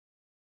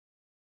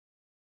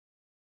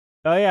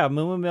 Oh yeah,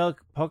 Moo Moo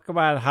Milk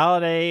Pokemon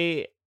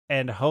Holiday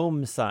and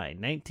Home sign,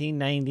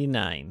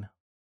 1999.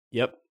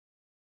 Yep,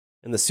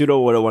 and the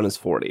Pseudo Woodo one is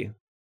 $40.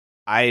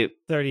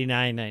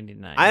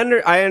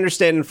 $39.99. I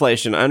understand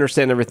inflation. I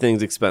understand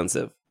everything's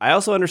expensive. I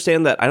also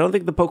understand that I don't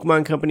think the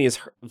Pokemon Company is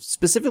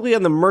specifically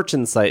on the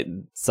merchant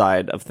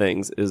side of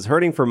things is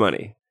hurting for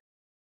money.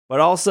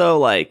 But also,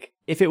 like,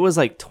 if it was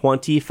like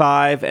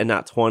 25 and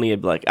not 20,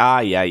 I'd be like,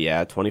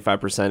 yeah,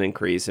 25%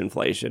 increase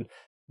inflation.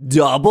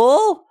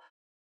 Double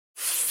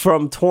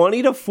from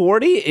 20 to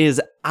 40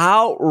 is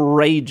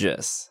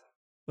outrageous.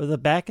 Well, the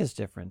back is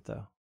different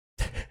though.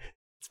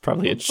 It's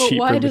probably a cheaper. But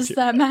why does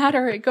that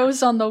matter? It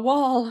goes on the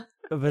wall.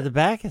 But the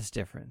back is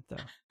different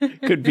though.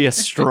 Could be a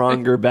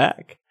stronger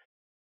back.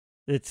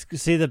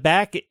 The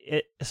back.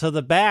 So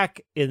the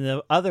back in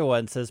the other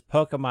one says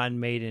Pokemon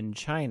made in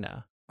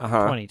China,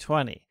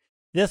 2020.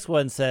 This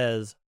one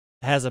has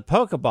a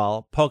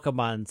Pokeball,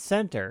 Pokemon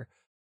Center,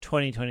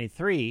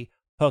 2023,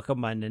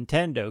 Pokemon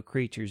Nintendo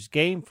Creatures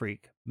Game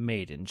Freak,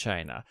 made in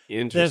China.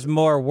 There's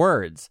more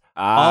words.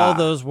 All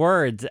those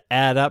words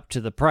add up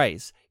to the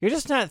price. You're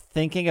just not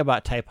thinking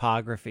about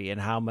typography and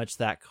how much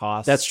that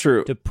costs. That's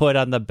true. To put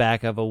on the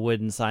back of a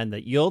wooden sign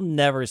that you'll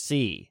never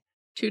see.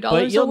 $2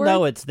 but you'll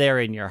know it's there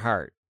in your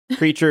heart.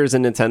 Creatures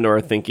and Nintendo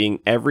are thinking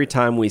every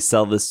time we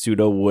sell this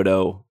Pseudo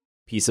Woodo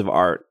piece of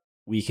art,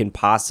 we can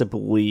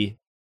possibly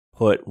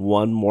put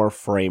one more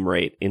frame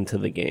rate into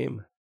the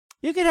game.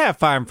 You could have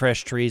farm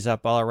fresh trees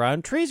up all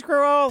around. Trees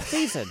grow all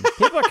season.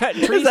 People are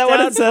cutting trees. Is that down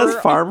what it says?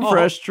 Farm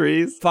fresh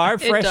trees? Farm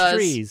fresh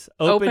trees.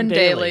 Open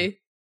daily.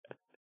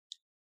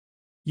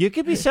 You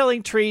could be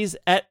selling trees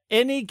at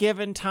any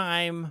given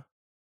time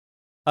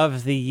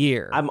of the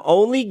year. I'm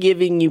only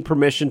giving you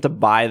permission to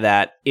buy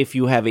that if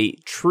you have a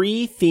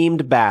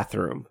tree-themed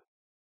bathroom.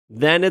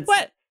 Then it's...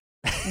 What?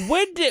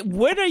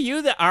 When are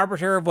you the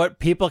arbiter of what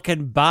people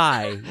can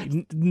buy?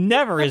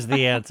 Never is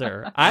the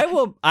answer.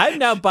 I'm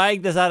now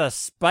buying this out of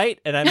spite,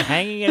 and I'm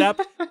hanging it up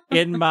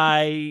in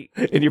my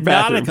your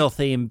nautical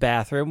themed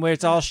bathroom where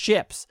it's all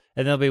ships,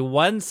 and there'll be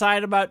one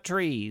side about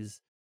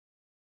trees.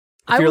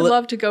 I would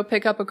love to go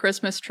pick up a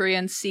Christmas tree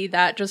and see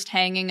that just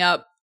hanging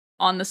up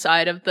on the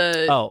side of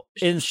the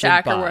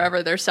shack or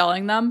wherever they're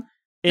selling them.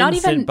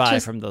 Instant buy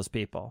from those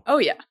people. Oh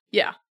yeah,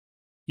 yeah.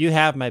 You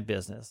have my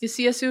business. You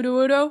see a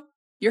Sudowoodo,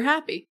 you're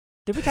happy.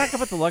 Did we talk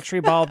about the luxury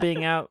ball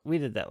being out? We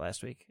did that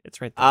last week.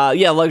 It's right there.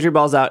 Yeah, luxury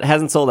ball's out. It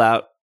hasn't sold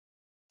out.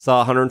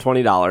 Saw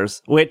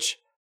 $120, which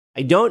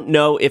I don't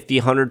know if the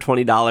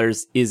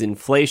 $120 is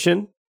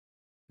inflation,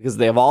 because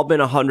they have all been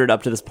 100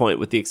 up to this point,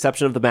 with the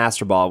exception of the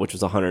Master Ball, which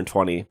was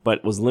 120,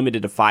 but was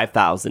limited to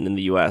 5,000 in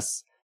the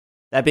US.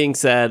 That being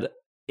said,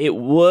 it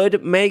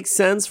would make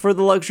sense for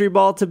the luxury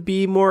ball to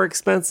be more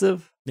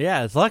expensive.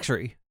 Yeah, it's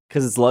luxury.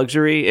 Because it's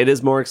luxury. It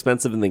is more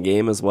expensive in the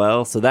game as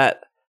well. So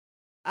that,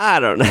 I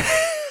don't know.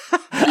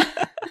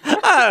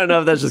 I don't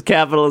know if that's just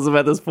capitalism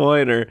at this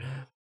point, or...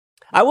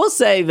 I will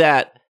say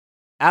that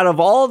out of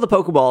all of the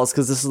Pokeballs,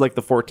 because this is like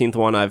the 14th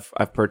one I've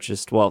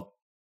purchased. Well,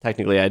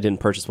 technically I didn't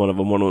purchase one of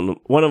them.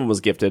 One of them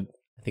was gifted.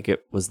 I think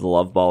it was the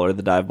Love Ball or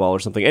the Dive Ball or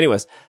something.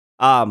 Anyways,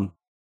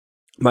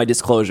 my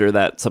disclosure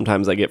that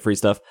sometimes I get free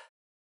stuff.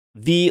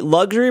 The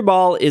luxury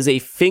ball is a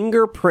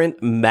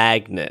fingerprint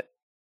magnet.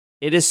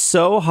 It is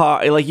so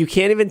hard. Like, you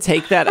can't even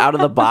take that out of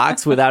the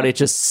box without it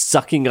just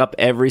sucking up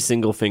every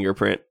single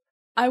fingerprint.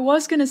 I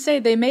was going to say,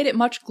 they made it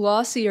much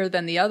glossier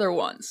than the other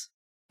ones.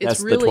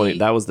 It's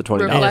that was the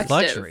 $20. And it's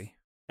luxury.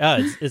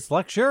 It's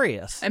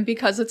luxurious. And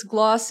because it's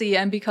glossy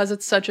and because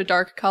it's such a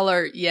dark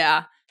color,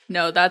 yeah,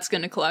 no, that's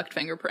going to collect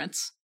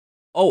fingerprints.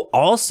 Oh,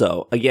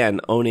 also, again,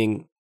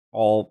 owning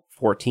all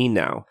 14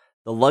 now,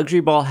 the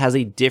luxury ball has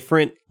a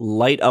different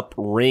light up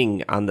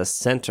ring on the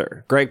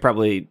center. Greg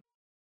probably...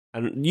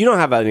 You don't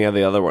have any of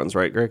the other ones,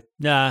 right, Greg?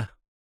 Nah,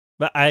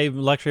 but I'm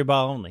luxury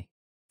ball only.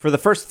 For the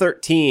first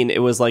 13, it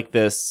was like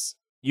this...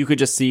 You could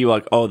just see,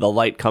 like, oh, the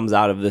light comes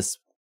out of this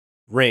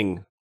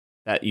ring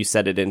that you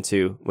set it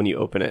into when you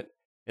open it.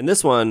 In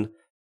this one,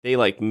 they,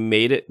 like,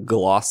 made it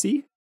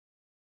glossy.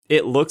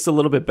 It looks a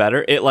little bit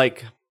better. It,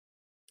 like...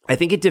 I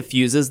think it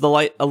diffuses the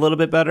light a little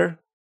bit better.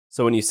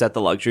 So when you set the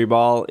luxury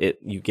ball,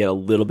 you get a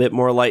little bit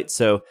more light.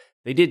 So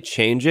they did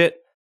change it.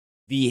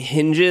 The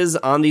hinges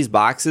on these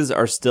boxes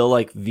are still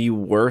like the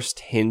worst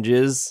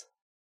hinges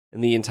in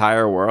the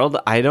entire world.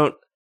 I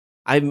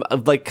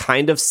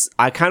kind of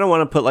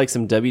want to put like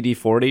some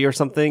WD-40 or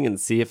something and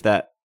see if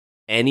that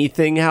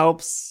anything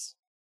helps.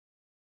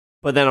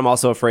 But then I'm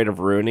also afraid of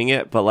ruining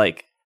it. But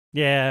like,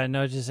 yeah,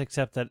 no, just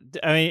accept that.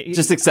 I mean,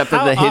 just accept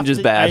that the hinge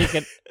is bad.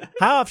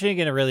 How often are you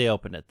going to really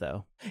open it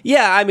though?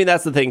 Yeah, I mean,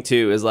 that's the thing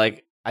too, is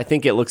like, I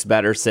think it looks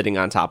better sitting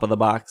on top of the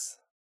box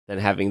than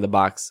having the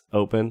box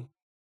open.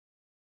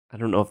 I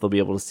don't know if they'll be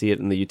able to see it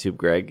in the YouTube,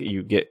 Greg.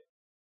 You get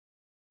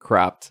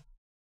cropped.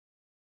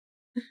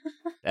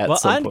 Well,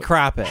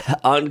 uncrop it.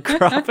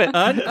 Uncrop it.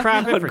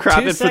 Uncrop it for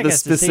uncrop 2 it for the seconds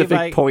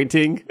specific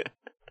pointing.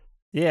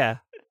 Yeah.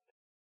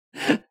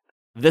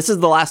 This is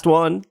the last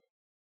one.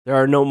 There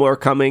are no more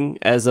coming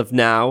as of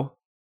now.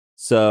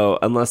 So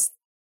unless...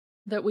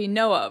 That we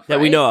know of, That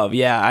right? we know of,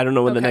 yeah. I don't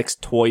know when the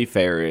next toy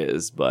fair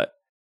is, but...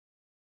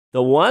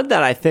 The one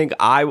that I think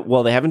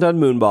well, they haven't done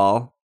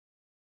Moonball.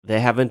 They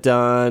haven't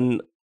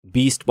done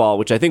Beast Ball,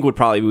 which I think would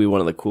probably be one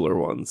of the cooler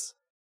ones.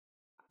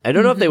 I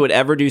don't know if they would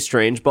ever do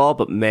Strange Ball,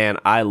 but man,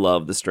 I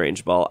love the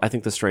Strange Ball. I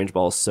think the Strange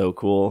Ball is so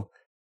cool.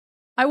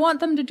 I want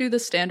them to do the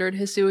standard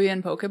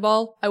Hisuian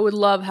Pokeball. I would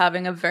love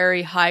having a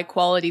very high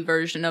quality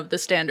version of the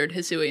standard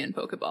Hisuian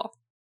Pokeball.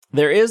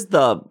 There is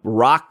the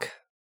rock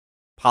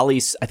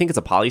I think it's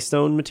a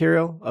polystone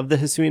material of the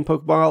Hisuian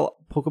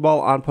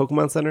Pokeball on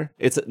Pokemon Center.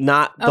 It's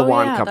not the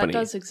Wand Company. That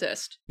does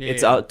exist.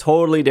 It's a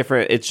totally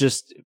different. It's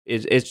just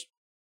it's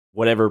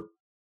whatever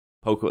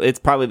it's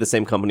probably the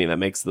same company that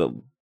makes the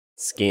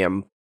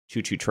scam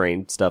choo-choo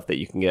train stuff that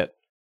you can get.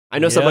 I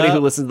know somebody who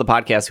listens to the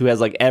podcast who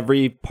has like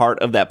every part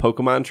of that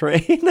Pokemon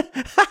train.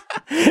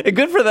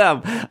 Good for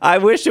them. I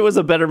wish it was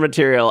a better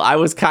material. I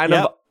was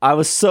I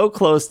was so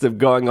close to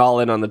going all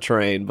in on the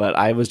train, but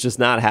I was just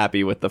not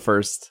happy with the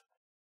first.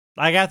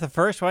 I got the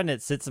first one.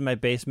 It sits in my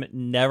basement,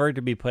 never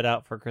to be put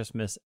out for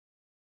Christmas,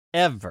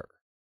 ever.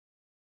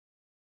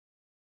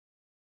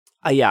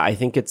 Yeah, I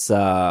think it's...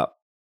 I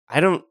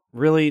don't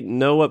really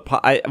know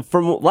what...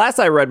 from last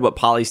I read, what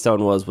polystone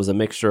was a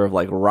mixture of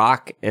like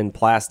rock and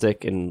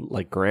plastic and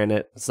like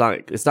granite. It's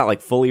not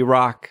like fully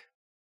rock.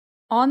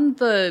 On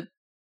the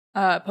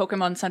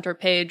Pokemon Center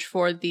page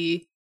for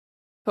the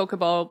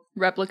Pokeball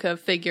replica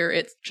figure,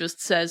 it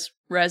just says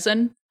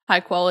resin,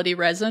 high quality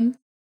resin.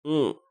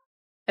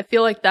 I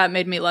feel like that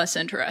made me less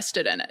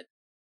interested in it.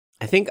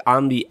 I think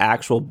on the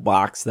actual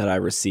box that I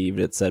received,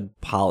 it said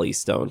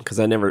polystone, because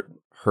I never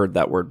heard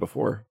that word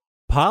before.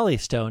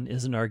 Polystone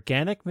is an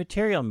organic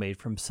material made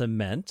from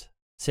cement,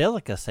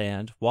 silica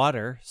sand,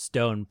 water,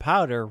 stone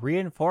powder,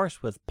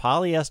 reinforced with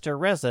polyester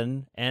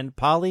resin and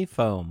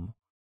polyfoam.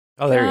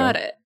 Oh, there Got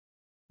you go. it.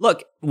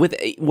 Look, with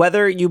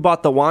whether you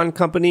bought the Wand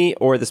Company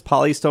or this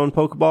polystone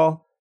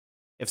Pokeball,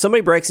 if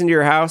somebody breaks into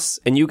your house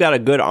and you got a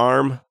good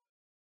arm,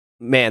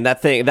 man,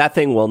 that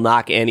thing will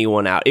knock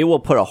anyone out. It will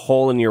put a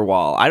hole in your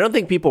wall. I don't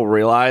think people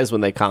realize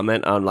when they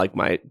comment on like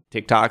my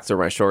TikToks or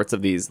my shorts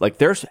of these, like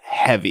they're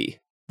heavy.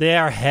 They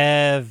are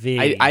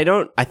heavy.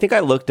 I think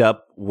I looked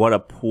up what a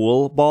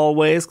pool ball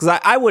weighs, because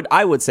I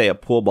would say a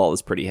pool ball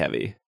is pretty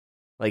heavy.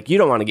 Like, you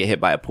don't want to get hit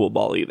by a pool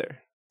ball either.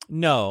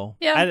 No.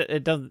 Yeah.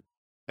 It doesn't.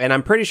 And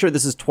I'm pretty sure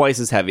this is twice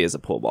as heavy as a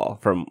pool ball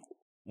from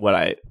what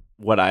I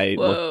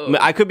Whoa.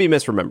 I could be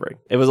misremembering.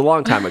 It was a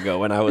long time ago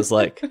when I was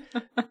like,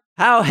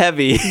 how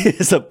heavy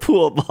is a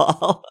pool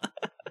ball?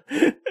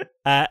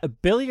 A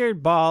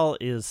billiard ball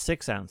is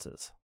 6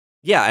 ounces.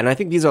 Yeah, and I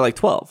think these are like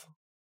 12.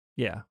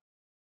 Yeah.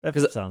 That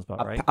 'Cause sounds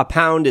about right. A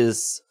pound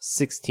is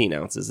 16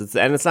 ounces.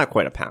 And it's not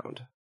quite a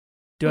pound.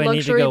 Do The I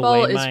need to luxury go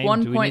ball weigh is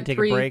mine? Do we need to take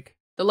a 1.3. break?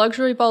 The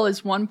luxury ball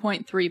is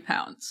 1.3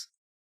 pounds.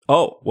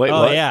 Oh, wait,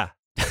 Oh, what? yeah.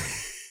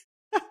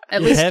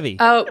 At It's least heavy.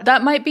 Oh,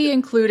 that might be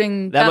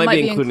including That that might might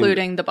be be including-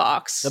 including the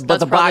box. But That's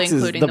the probably box is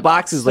including the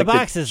box is The like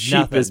box the is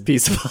cheapest nothing.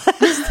 piece of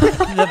plastic.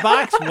 The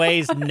box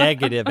weighs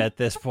negative at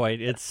this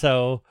point. It's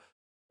so...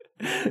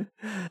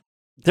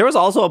 There was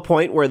also a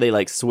point where they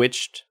like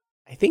switched.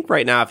 I think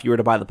right now, if you were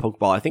to buy the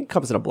Pokeball, I think it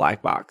comes in a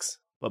black box,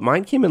 but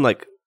mine came in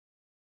like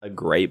a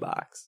gray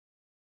box.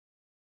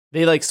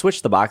 They like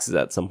switched the boxes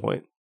at some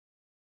point.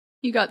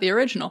 You got the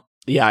original.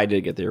 Yeah, I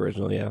did get the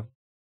original. Yeah.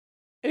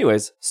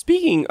 Anyways,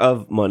 speaking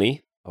of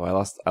money, I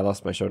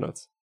lost my show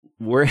notes.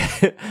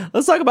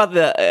 Let's talk about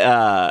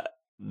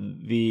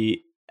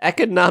the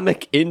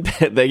economic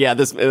impact. Yeah,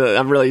 this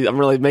I'm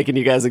really making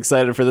you guys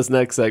excited for this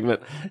next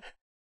segment.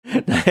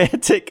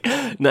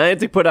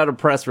 Niantic put out a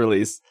press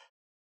release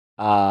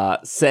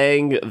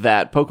saying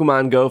that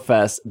Pokemon Go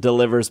Fest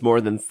delivers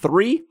more than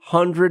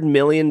 $300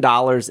 million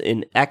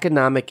in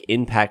economic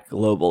impact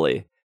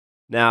globally.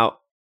 Now,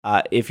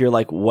 if you're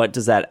like, what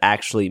does that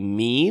actually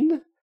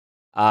mean?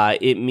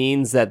 It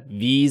means that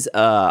these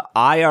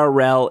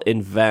IRL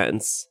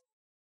events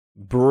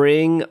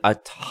bring a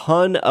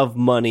ton of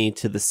money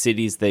to the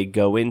cities they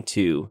go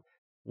into,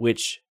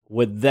 which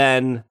would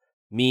then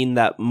mean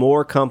that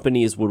more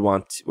companies would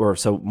want to, or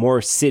so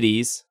more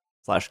cities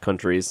 /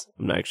 countries,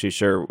 I'm not actually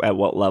sure at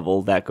what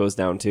level that goes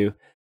down to,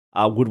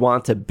 would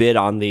want to bid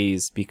on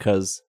these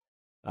because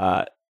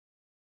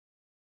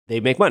they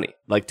make money.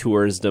 Like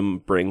tourism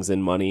brings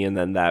in money, and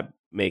then that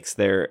makes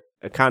their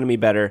economy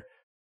better.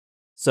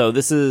 So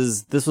this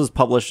was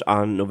published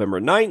on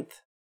November 9th.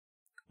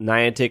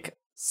 Niantic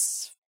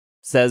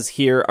says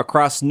here,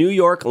 across New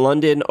York,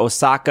 London,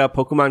 Osaka,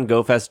 Pokemon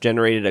Go Fest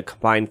generated a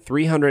combined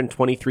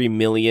 $323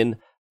 million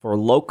for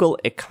local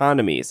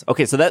economies.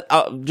 Okay, so that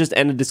just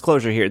end a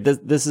disclosure here.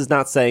 This is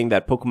not saying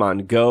that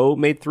Pokemon Go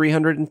made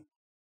 $323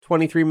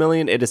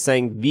 million. It is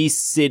saying these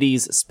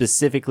cities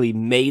specifically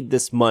made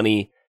this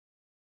money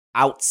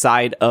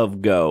outside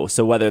of Go.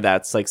 So whether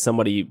that's like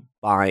somebody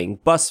buying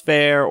bus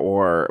fare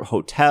or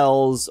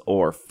hotels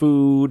or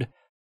food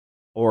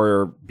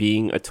or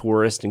being a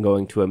tourist and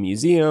going to a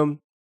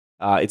museum,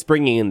 it's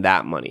bringing in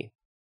that money.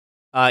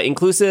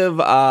 Inclusive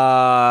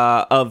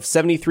of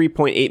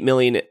 $73.8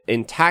 million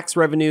in tax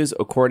revenues,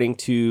 according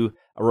to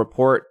a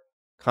report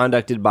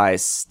conducted by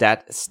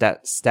Statista.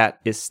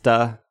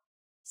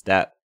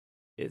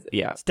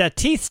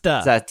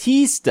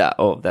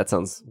 Oh, that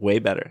sounds way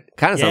better.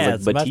 Kind of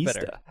sounds like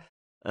Batista.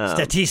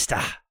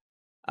 Statista.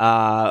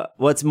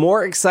 What's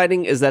more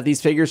exciting is that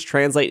these figures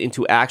translate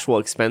into actual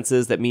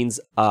expenses. That means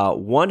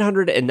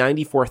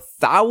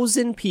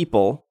 194,000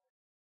 people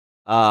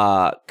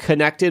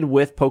connected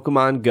with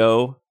Pokemon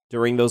Go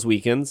during those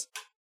weekends.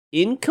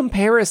 In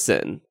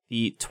comparison,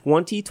 the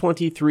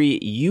 2023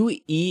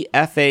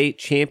 UEFA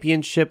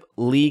Championship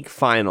League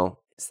final,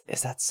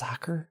 is that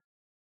soccer?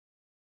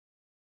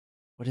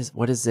 What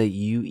is a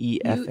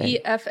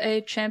UEFA?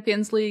 UEFA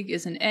Champions League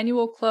is an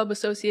annual club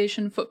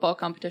association football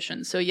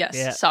competition. So yes,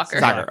 Yeah, soccer.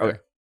 Okay.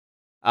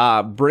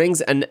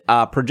 Brings an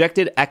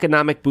projected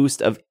economic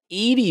boost of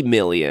 $80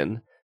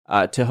 million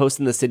to host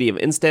in the city of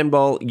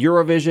Istanbul.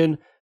 Eurovision,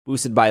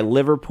 boosted by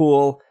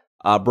Liverpool,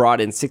 brought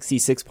in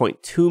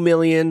 $66.2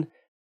 million.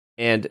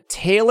 And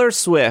Taylor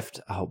Swift,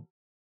 oh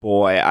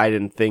boy, I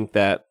didn't think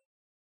that.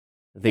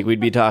 I think we'd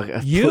be talking.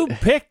 You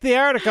picked the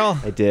article.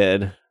 I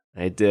did.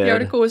 The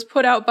article was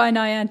put out by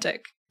Niantic.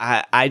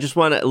 I just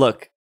want to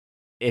look.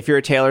 If you're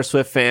a Taylor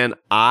Swift fan,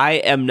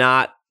 I'm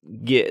not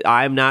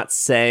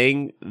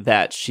saying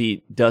that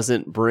she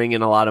doesn't bring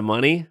in a lot of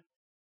money,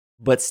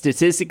 but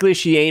statistically,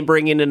 she ain't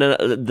bringing in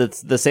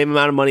the same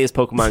amount of money as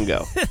Pokemon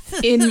Go.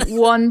 In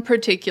one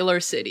particular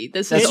city.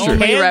 This is That's true.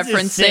 only Kansas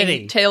referencing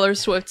City. Taylor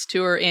Swift's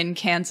tour in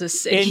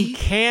Kansas City. In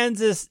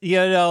Kansas,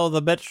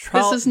 the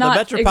This is not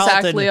metropolitan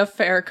exactly a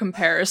fair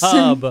comparison.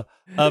 hub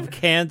of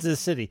Kansas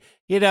City.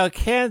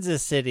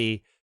 Kansas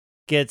City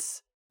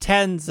gets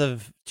tens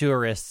of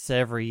tourists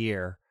every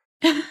year.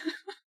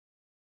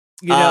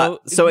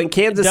 So in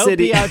Kansas don't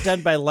City, be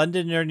outdone by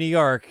London or New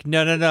York.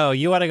 No.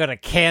 You want to go to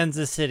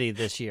Kansas City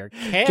this year.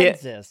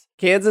 Kansas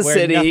where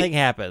City, nothing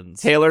happens.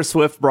 Taylor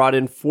Swift brought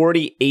in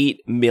 $48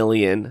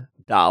 million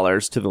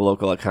to the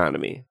local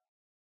economy.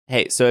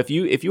 Hey, so if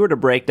you were to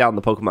break down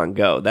the Pokemon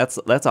Go, that's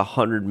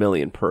 $100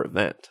 million per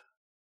event.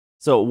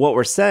 So what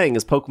we're saying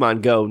is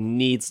Pokemon Go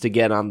needs to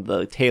get on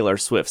the Taylor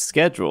Swift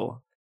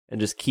schedule and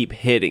just keep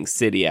hitting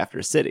city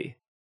after city.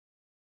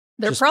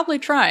 They're probably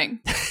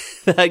trying.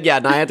 Yeah,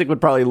 Niantic would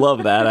probably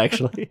love that,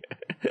 actually.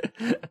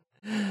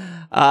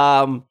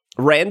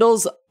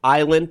 Randall's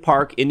Island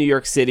Park in New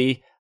York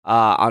City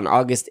on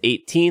August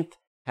 18th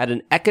had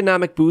an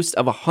economic boost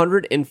of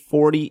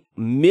 $140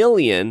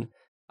 million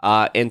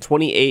and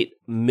 $28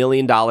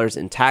 million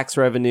in tax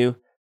revenue.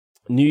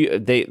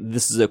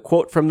 This is a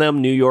quote from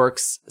them. New York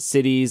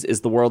City's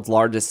is the world's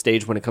largest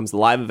stage when it comes to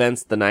live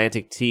events. The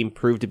Niantic team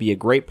proved to be a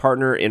great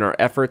partner in our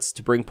efforts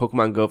to bring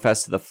Pokemon Go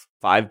Fest to the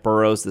 5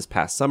 boroughs this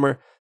past summer.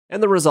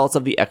 And the results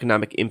of the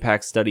economic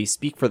impact study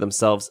speak for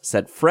themselves,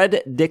 said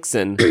Fred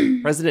Dixon,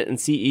 president and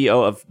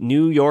CEO of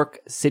New York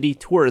City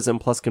Tourism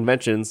Plus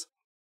Conventions.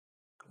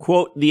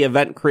 Quote, the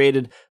event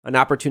created an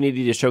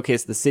opportunity to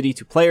showcase the city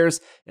to players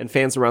and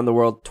fans around the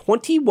world.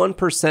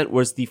 21%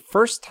 was the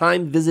first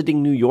time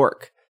visiting New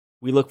York.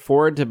 We look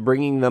forward to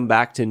bringing them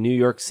back to New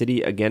York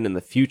City again in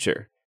the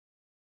future.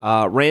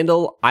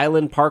 Randall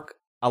Island Park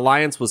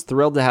Alliance was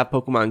thrilled to have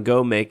Pokemon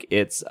Go make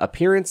its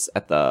appearance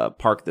at the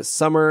park this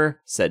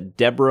summer, said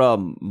Deborah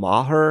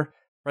Maher,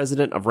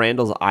 president of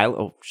Randall's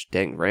Island. Oh,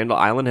 dang, Randall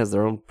Island has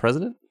their own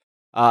president?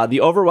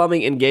 The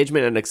overwhelming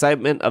engagement and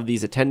excitement of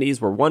these attendees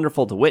were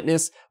wonderful to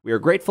witness. We are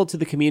grateful to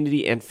the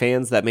community and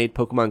fans that made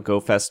Pokemon Go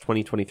Fest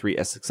 2023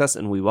 a success,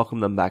 and we welcome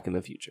them back in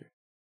the future.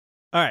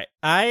 All right,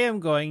 I am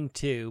going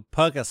to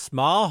poke a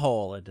small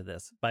hole into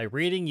this by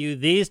reading you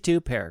these 2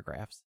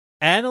 paragraphs.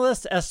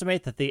 Analysts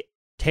estimate that the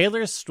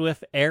Taylor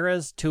Swift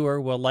Eras Tour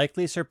will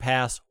likely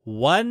surpass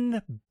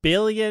 $1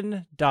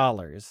 billion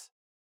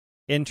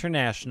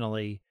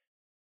internationally.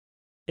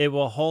 It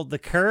will hold the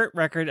current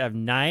record of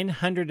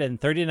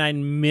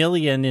 $939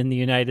 million in the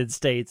United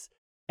States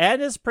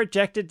and is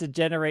projected to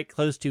generate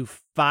close to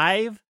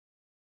 $5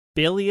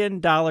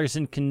 billion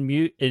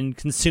in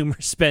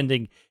consumer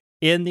spending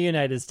in the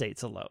United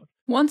States alone.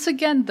 Once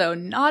again, though,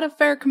 not a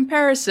fair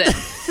comparison.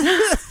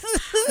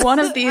 One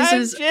of these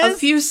is a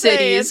few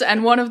cities,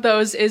 and one of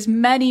those is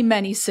many,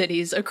 many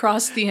cities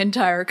across the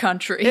entire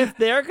country. If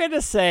they're going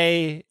to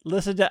say,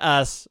 listen to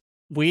us,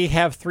 we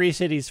have 3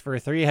 cities for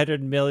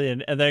 $300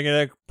 million, and they're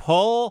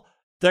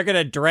going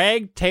to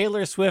drag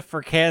Taylor Swift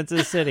for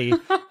Kansas City.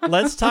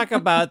 Let's talk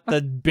about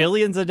the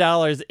billions of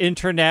dollars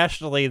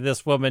internationally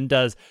this woman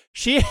does.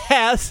 She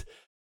has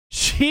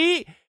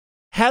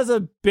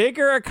a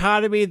bigger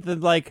economy than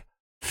like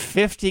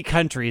 50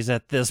 countries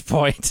at this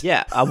point.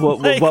 Yeah,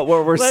 what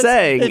we're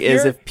saying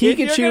is if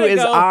Pikachu is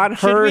on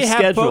her schedule. Should we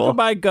have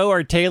Pokemon Go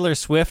or Taylor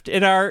Swift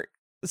in our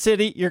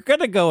city? You're going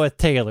to go with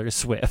Taylor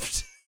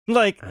Swift.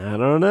 Like, I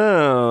don't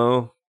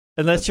know.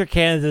 Unless you're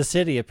Kansas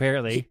City,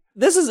 apparently.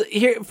 This is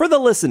here for the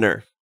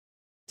listener.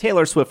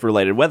 Taylor Swift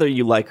related, whether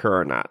you like her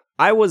or not.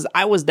 I was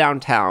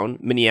downtown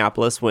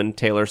Minneapolis when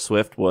Taylor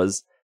Swift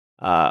was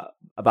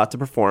about to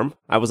perform.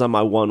 I was on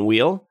my one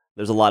wheel.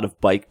 There's a lot of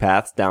bike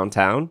paths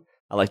downtown.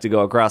 I like to go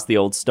across the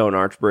old Stone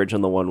Arch Bridge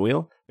on the one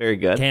wheel. Very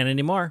good. Can't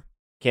anymore.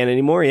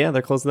 Yeah,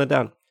 they're closing that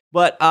down.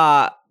 But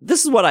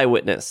this is what I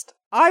witnessed.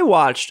 I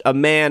watched a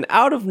man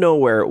out of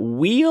nowhere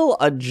wheel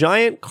a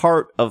giant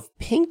cart of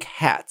pink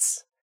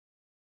hats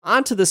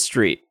onto the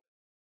street.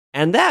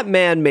 And that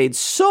man made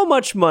so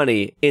much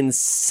money in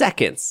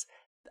seconds.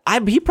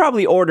 He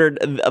probably ordered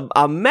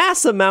a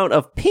mass amount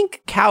of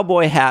pink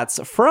cowboy hats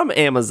from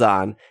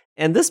Amazon.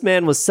 And this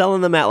man was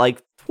selling them at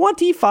like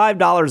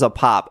 $25 a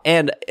pop,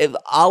 and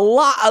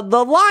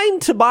the line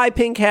to buy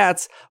pink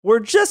hats were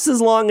just as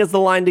long as the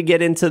line to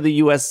get into the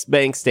US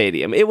Bank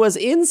Stadium. It was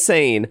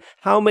insane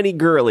how many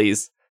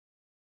girlies,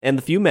 and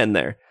the few men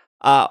there,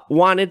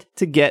 wanted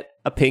to get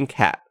a pink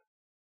hat.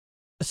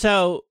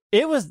 So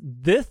it was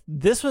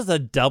this was a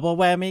double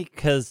whammy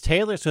because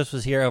Taylor Swift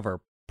was here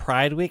over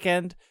Pride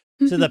weekend,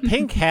 so the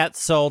pink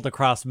hats sold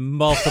across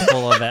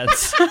multiple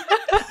events.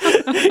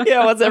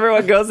 Yeah, once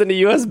everyone goes into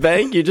US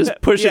Bank, you just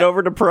push it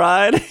over to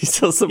Pride. You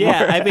sell some more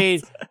hats. I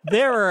mean,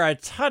 there were a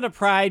ton of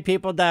Pride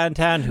people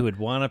downtown who would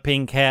want a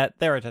pink hat.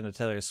 There were a ton of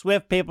Taylor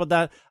Swift people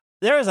down.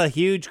 There was a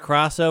huge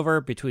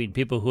crossover between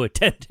people who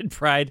attended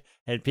Pride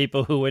and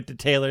people who went to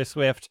Taylor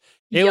Swift.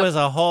 It was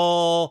a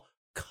whole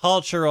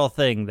cultural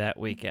thing that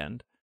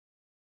weekend.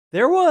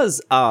 There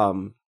was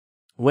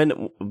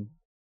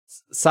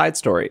side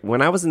story,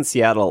 when I was in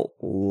Seattle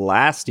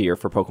last year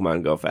for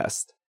Pokemon Go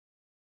Fest,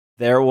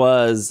 there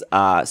was,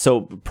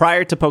 so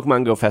prior to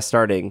Pokemon Go Fest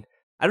starting,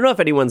 I don't know if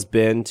anyone's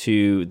been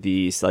to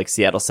the like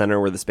Seattle Center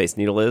where the Space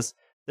Needle is.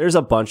 There's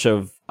a bunch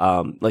of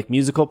like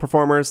musical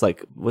performers,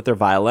 like with their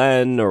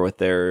violin or with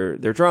their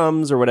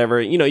drums or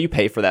whatever. You know, you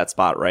pay for that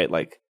spot, right?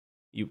 Like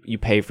you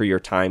pay for your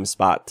time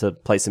spot to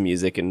play some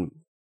music and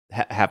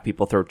have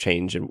people throw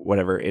change and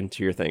whatever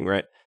into your thing,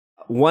 right?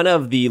 One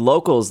of the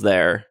locals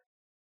there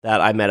that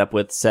I met up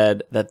with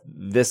said that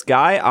this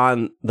guy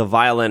on the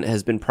violin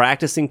has been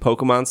practicing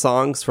Pokemon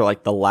songs for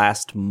like the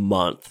last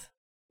month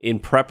in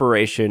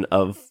preparation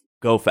of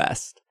Go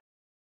Fest.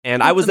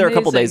 And I was there a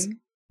couple days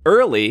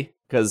early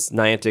because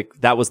Niantic,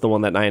 that was the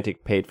one that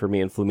Niantic paid for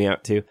me and flew me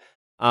out to.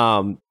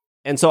 And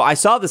so I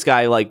saw this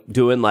guy like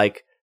doing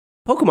like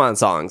Pokemon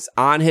songs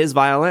on his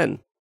violin.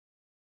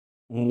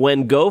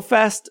 When Go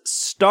Fest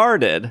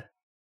started,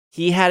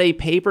 he had a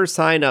paper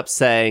sign up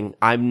saying,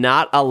 "I'm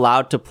not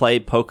allowed to play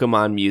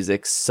Pokemon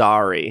music,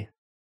 sorry."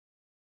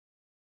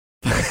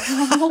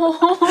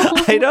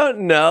 I don't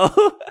know.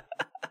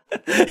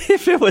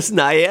 if it was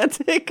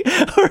Niantic,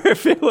 or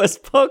if it was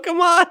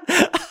Pokemon,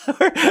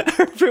 or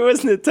if it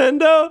was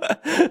Nintendo.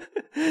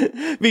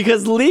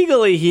 Because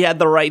legally he had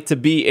the right to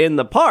be in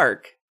the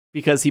park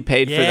because he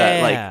paid for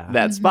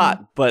that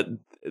spot. But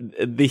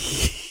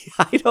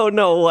I don't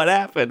know what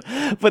happened.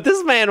 But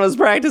this man was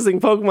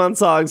practicing Pokemon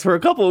songs for a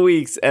couple of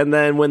weeks, and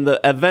then when the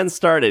event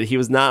started, he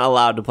was not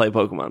allowed to play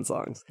Pokemon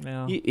songs.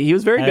 Well, he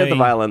was very good at the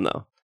violin,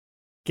 though.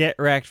 Get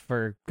wrecked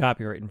for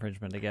copyright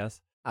infringement, I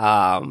guess.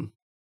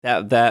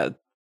 That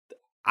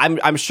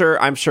I'm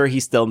sure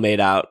he still made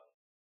out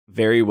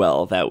very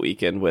well that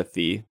weekend with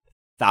the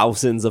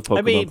thousands of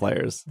Pokemon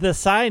players. The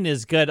sign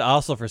is good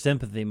also for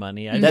sympathy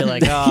money. I'd be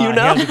like, oh,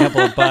 here's a couple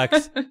of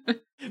bucks.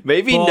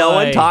 Maybe no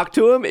one talked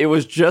to him. It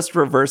was just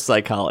reverse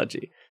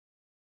psychology.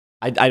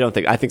 I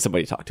think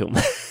somebody talked to him.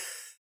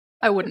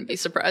 I wouldn't be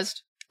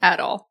surprised at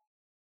all.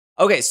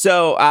 Okay,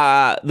 so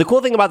the cool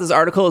thing about this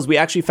article is we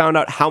actually found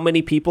out how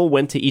many people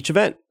went to each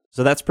event.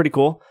 So that's pretty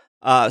cool.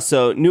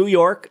 So New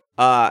York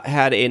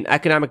had an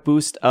economic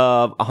boost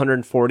of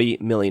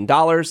 $140 million,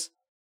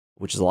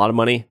 which is a lot of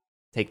money.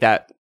 Take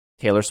that,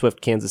 Taylor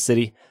Swift, Kansas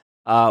City,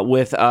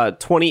 with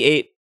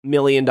 $28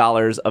 million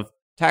of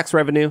tax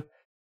revenue.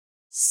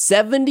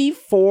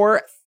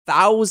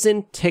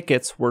 74,000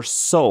 tickets were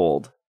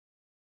sold,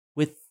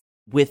 with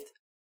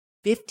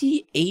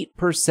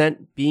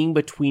 58% being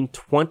between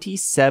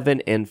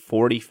 27 and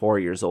 44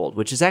 years old,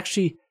 which is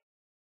actually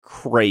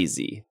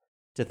crazy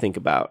to think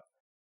about.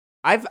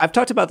 I've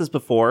talked about this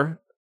before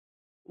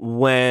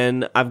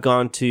when I've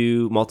gone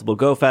to multiple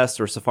Go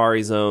Fest or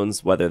Safari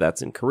Zones, whether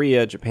that's in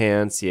Korea,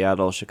 Japan,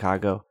 Seattle,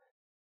 Chicago.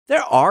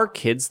 There are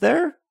kids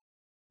there,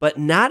 but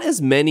not as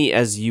many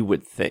as you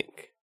would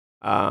think.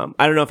 I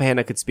don't know if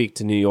Hannah could speak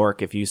to New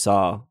York if you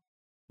saw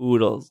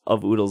oodles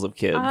of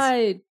kids.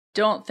 I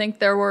don't think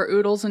there were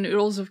oodles and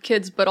oodles of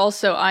kids, but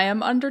also I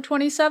am under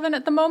 27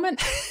 at the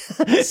moment.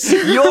 You're the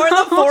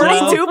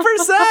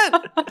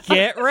 42%.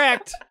 Get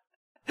wrecked.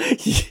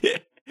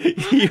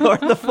 You're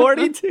the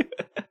 42.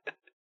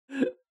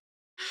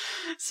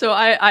 So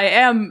I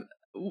am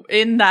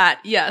in that,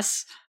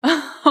 yes.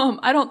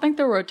 I don't think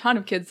there were a ton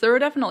of kids. There were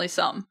definitely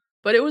some,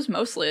 but it was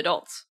mostly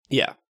adults.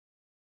 Yeah.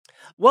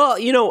 Well,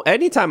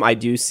 anytime I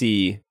do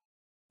see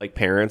like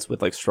parents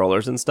with like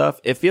strollers and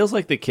stuff, it feels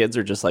like the kids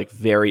are just like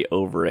very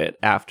over it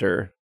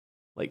after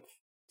like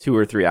 2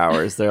 or 3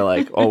 hours. They're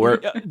like, oh,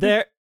 we're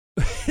there.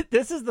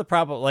 This is the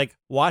problem. Like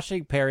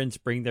watching parents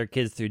bring their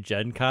kids through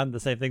Gen Con, the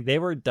same thing. They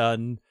were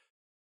done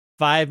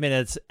 5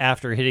 minutes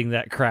after hitting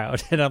that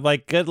crowd. And I'm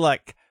like, good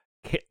luck.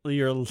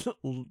 You're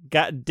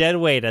got dead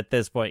weight at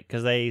this point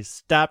because they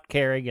stopped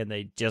caring and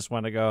they just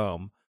want to go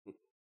home.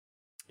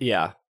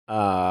 Yeah.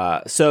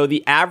 So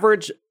the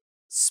average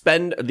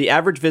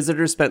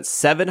visitor spent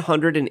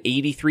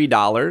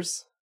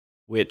 $783,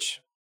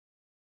 which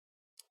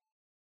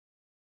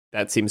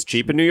that seems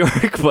cheap in New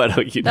York, but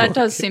that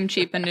does seem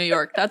cheap in New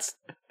York. That's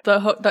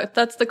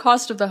that's the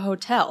cost of the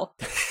hotel,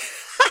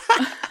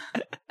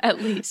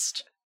 at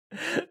least.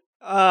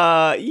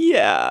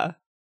 Yeah.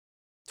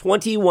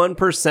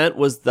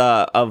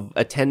 21% of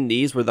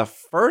attendees were the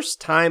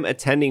first time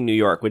attending New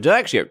York, which is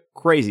actually a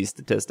crazy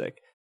statistic.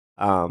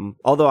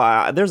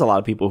 Although there's a lot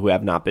of people who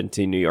have not been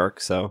to New York,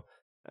 so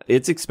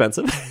it's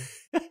expensive.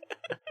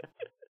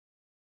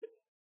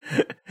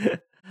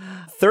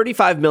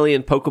 35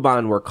 million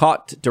Pokemon were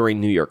caught during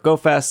New York Go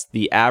Fest.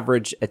 The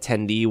average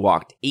attendee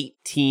walked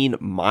 18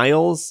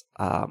 miles.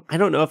 I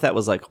don't know if that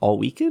was like all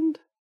weekend,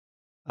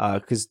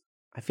 because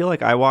I feel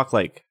like I walk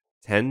like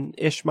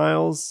 10-ish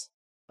miles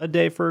a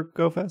day for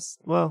Go Fest.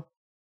 Well,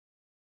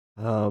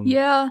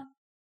 yeah,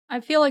 I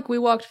feel like we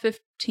walked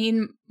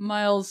 15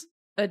 miles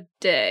a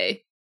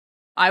day.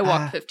 I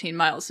walk 15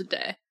 miles a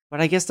day. But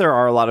I guess there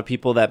are a lot of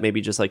people that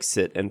maybe just like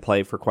sit and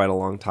play for quite a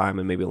long time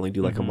and maybe only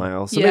do like a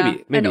mile. So yeah,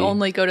 maybe and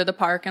only go to the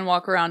park and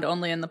walk around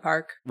only in the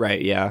park.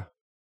 Right, yeah.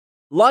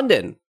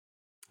 London.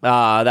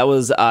 That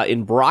was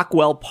in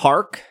Brockwell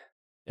Park.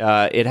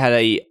 It had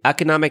a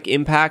economic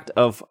impact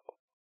of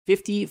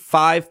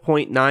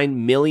 $55.9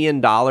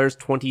 million,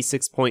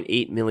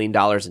 $26.8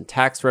 million in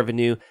tax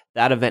revenue.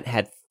 That event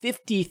had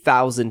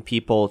 50,000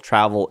 people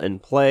travel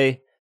and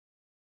play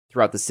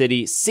throughout the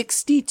city.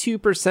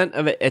 62%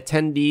 of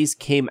attendees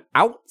came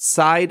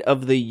outside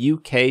of the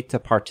UK to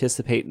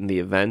participate in the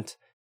event,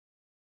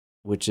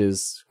 which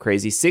is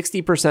crazy.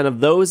 60% of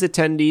those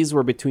attendees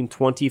were between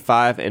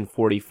 25 and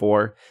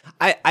 44.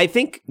 I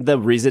think the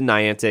reason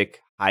Niantic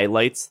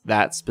highlights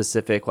that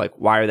specific, like,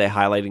 why are they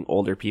highlighting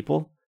older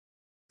people?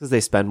 Because they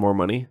spend more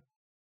money,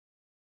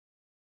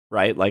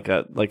 right? Like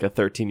a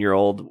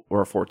 13-year-old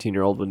or a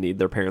 14-year-old would need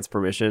their parents'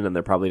 permission, and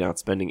they're probably not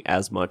spending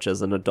as much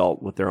as an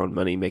adult with their own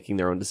money, making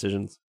their own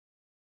decisions.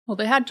 Well,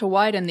 they had to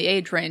widen the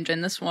age range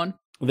in this one.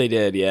 They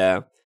did,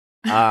 yeah.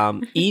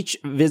 Each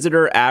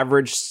visitor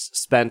average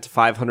spent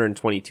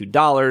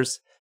 $522,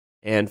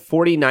 and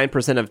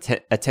 49% of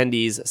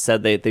attendees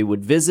said that they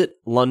would visit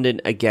London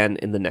again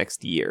in the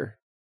next year.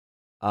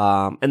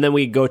 And then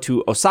we go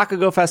to Osaka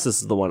Go Fest.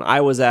 This is the one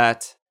I was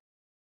at.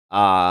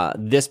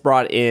 This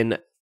brought in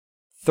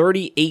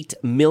 $38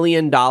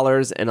 million and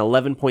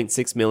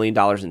 $11.6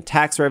 million in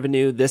tax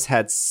revenue. This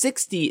had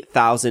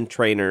 60,000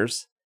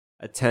 trainers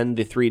attend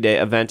the 3-day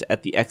event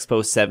at the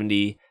Expo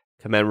 70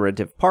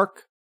 commemorative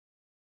park.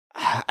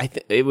 I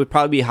think it would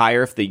probably be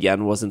higher if the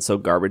yen wasn't so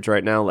garbage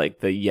right now. Like,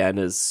 the yen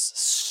is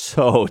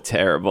so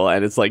terrible,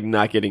 and it's like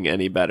not getting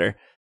any better.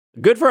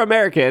 Good for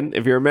American.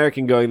 If you're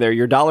American going there,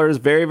 your dollar is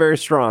very, very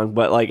strong.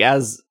 But like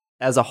as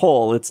a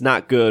whole, it's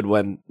not good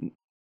when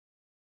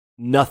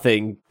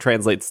nothing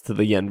translates to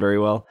the yen very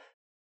well.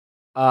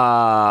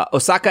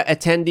 Osaka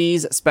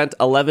attendees spent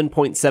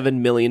 $11.7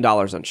 million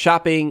on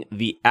shopping.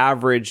 The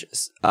average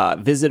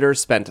visitor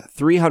spent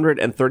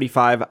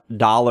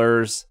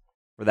 $335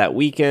 for that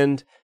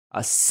weekend.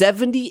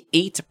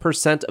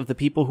 78% of the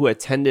people who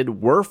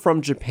attended were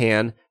from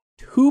Japan.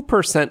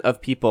 2%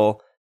 of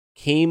people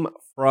came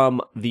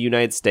from the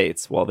United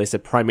States. Well, they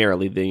said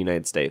primarily the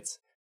United States.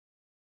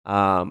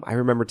 I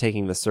remember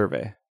taking the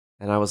survey,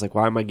 and I was like,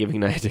 "Why am I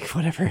giving Niantic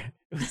whatever?"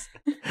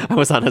 I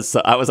was on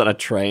a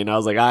train. I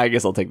was like, I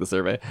guess I'll take the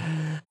survey.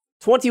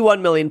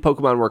 21 million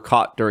Pokemon were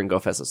caught during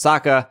GoFest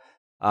Osaka,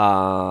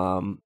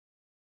 and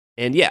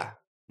yeah.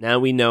 Now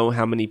we know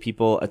how many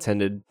people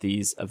attended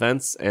these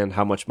events and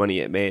how much money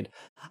it made.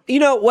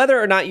 You know,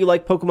 whether or not you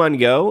like Pokemon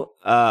Go,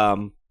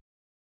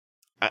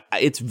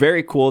 it's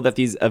very cool that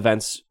these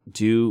events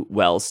do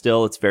well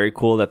still. It's very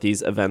cool that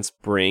these events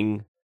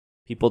bring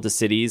people to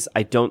cities.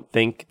 I don't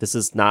think this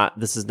is not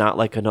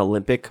like an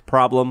Olympic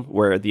problem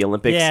where the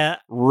Olympics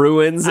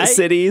ruins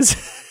cities.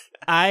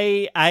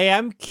 I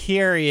am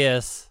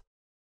curious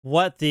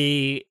what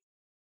the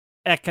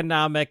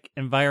economic,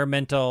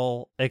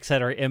 environmental,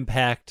 etc.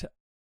 impact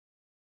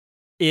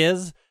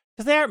is,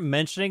 because they aren't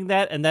mentioning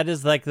that, and that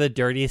is like the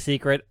dirty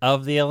secret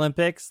of the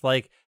Olympics.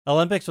 Like,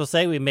 Olympics will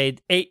say we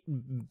made $8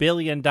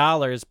 billion,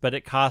 but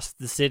it cost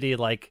the city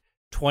like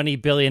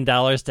 $20 billion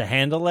to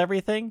handle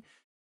everything.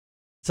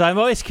 So I'm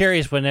always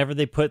curious whenever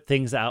they put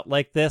things out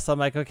like this. I'm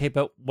like, okay,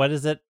 but what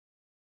is it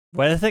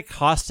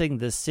costing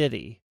the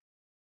city?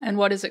 And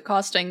what is it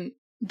costing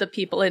the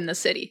people in the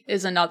city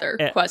is another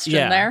question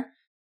there.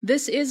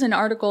 This is an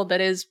article that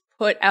is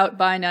put out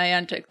by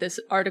Niantic. This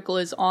article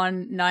is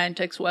on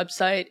Niantic's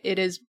website. It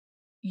is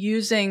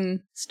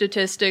using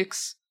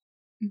statistics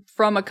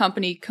from a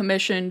company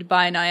commissioned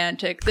by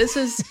Niantic. This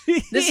is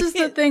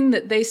the thing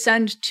that they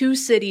send to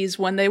cities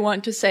when they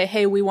want to say,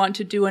 "Hey, we want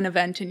to do an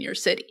event in your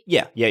city."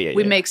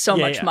 We make so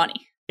much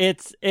money.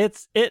 It's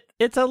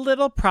a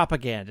little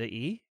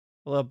propaganda-y,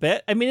 a little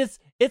bit. I mean,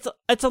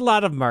 it's a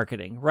lot of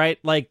marketing, right?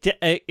 Like,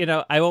 I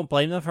won't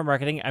blame them for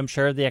marketing. I'm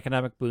sure the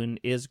economic boon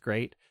is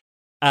great.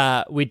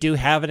 We do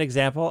have an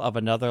example of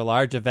another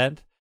large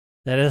event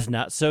that is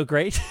not so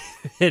great.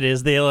 It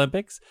is the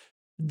Olympics.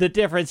 The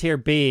difference here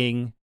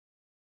being,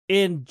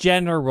 in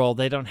general,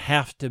 they don't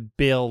have to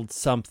build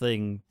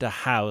something to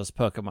house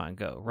Pokemon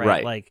Go,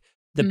 right? Like,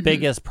 the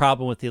biggest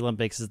problem with the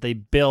Olympics is they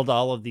build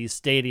all of these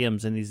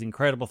stadiums and these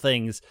incredible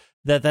things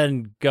that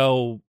then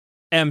go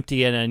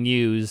empty and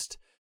unused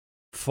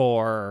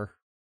forever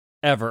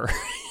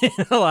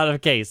in a lot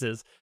of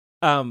cases.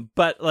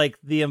 But like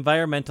the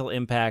environmental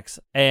impacts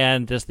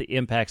and just the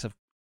impacts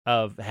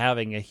of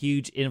having a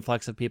huge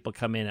influx of people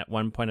come in at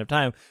one point of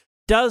time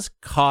does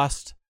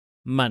cost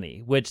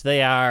money, which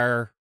they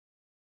are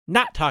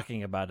not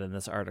talking about in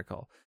this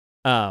article.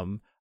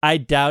 I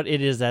doubt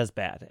it is as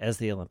bad as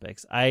the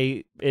Olympics.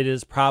 It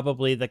is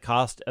probably the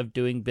cost of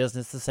doing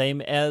business the same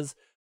as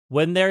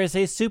when there is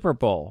a Super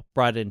Bowl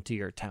brought into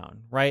your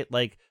town, right?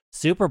 Like,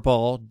 Super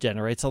Bowl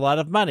generates a lot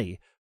of money,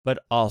 but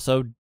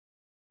also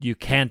you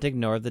can't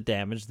ignore the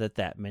damage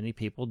that many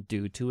people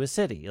do to a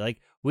city. Like,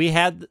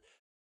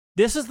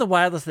 this is the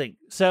wildest thing.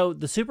 So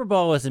the Super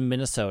Bowl was in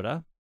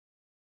Minnesota,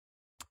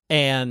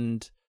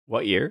 and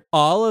what year?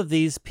 All of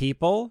these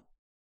people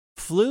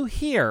flew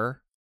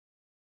here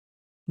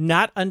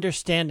not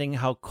understanding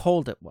how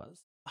cold it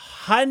was.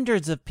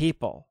 Hundreds of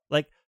people,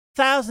 like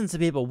thousands of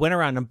people, went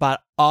around and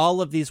bought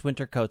all of these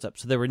winter coats up,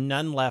 so there were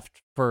none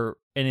left for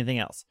anything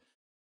else.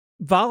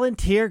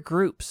 Volunteer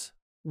groups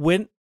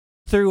went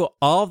through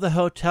all the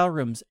hotel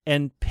rooms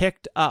and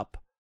picked up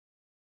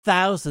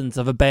thousands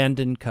of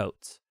abandoned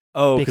coats.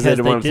 Oh, because they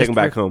didn't want to take them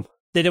back home.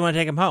 They didn't want to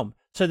take them home.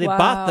 So they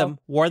bought them,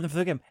 wore them for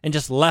the game, and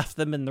just left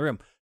them in the room.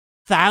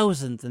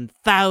 Thousands and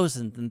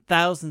thousands and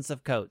thousands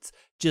of coats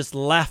just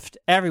left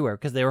everywhere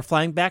because they were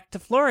flying back to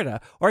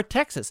Florida or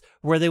Texas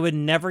where they would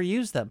never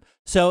use them.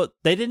 So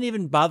they didn't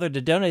even bother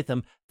to donate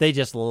them. They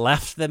just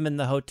left them in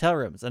the hotel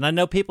rooms. And I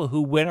know people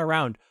who went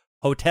around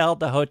hotel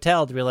to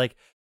hotel to be like,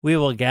 we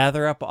will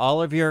gather up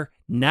all of your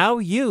now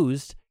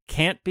used,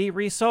 can't be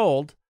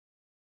resold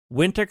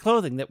winter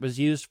clothing that was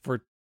used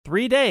for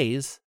 3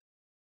 days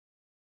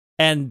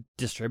and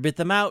distribute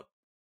them out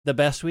the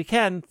best we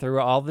can through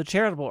all the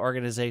charitable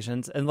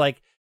organizations. And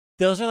like,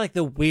 those are like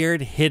the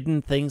weird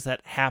hidden things that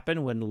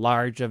happen when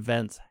large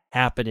events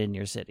happen in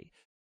your city.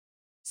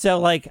 So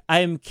like,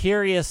 I'm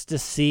curious to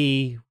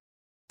see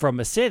from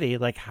a city,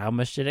 like, how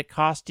much did it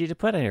cost you to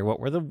put in here? What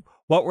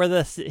were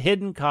the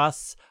hidden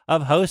costs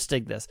of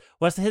hosting this?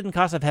 What's the hidden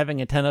cost of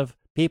having a ton of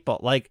people?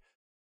 Like,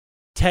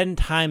 10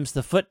 times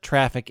the foot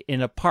traffic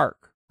in a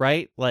park,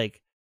 right?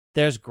 Like,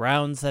 there's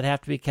grounds that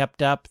have to be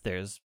kept up.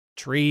 There's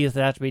trees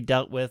that have to be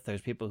dealt with.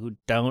 There's people who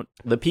don't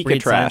The peak read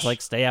of trash. signs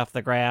like stay off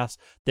the grass.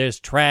 There's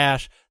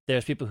trash.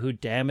 There's people who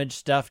damage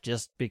stuff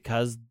just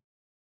because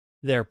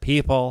they're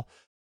people.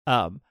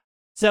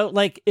 So,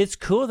 like, it's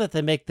cool that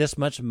they make this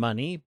much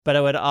money, but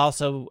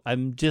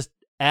I'm just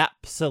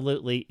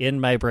absolutely in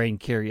my brain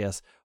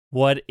curious.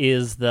 What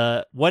is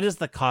the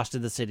cost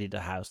of the city to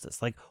house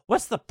this? Like,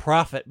 what's the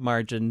profit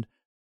margin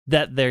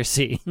that they're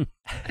seeing?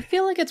 I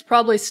feel like it's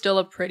probably still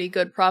a pretty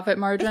good profit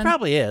margin. It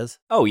probably is.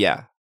 Oh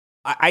yeah,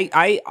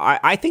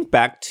 I think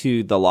back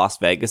to the Las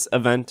Vegas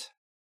event,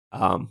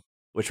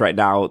 which right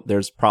now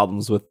there's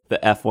problems with the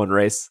F1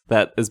 race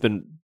that has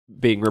been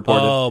being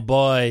reported. Oh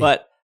boy!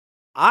 But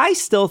I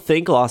still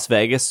think Las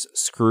Vegas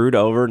screwed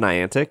over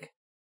Niantic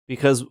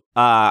because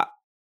I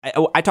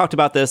talked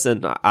about this,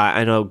 and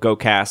I know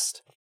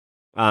GoCast,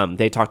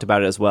 they talked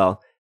about it as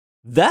well.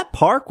 That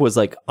park was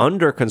like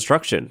under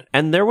construction,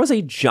 and there was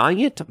a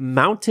giant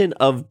mountain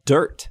of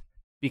dirt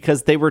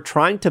because they were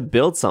trying to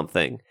build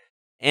something.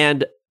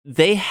 And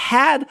they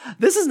had,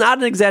 this is not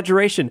an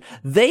exaggeration,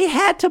 they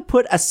had to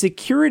put a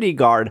security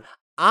guard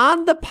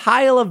on the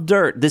pile of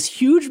dirt, this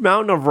huge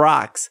mountain of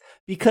rocks,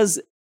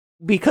 because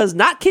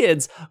not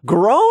kids,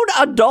 grown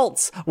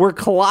adults were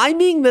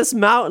climbing this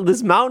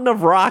mountain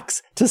of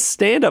rocks to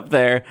stand up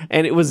there,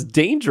 and it was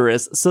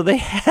dangerous. So they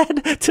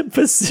had to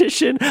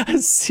position a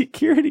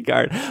security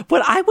guard.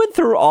 But I went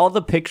through all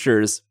the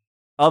pictures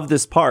of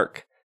this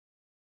park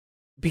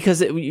because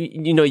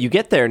you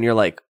get there and you're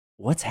like,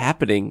 what's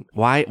happening?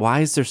 Why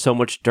is there so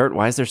much dirt?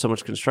 Why is there so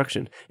much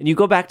construction? And you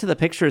go back to the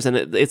pictures, and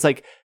it's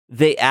like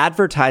they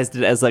advertised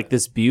it as like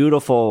this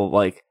beautiful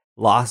like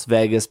Las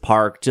Vegas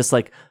park, just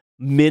like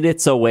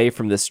minutes away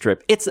from the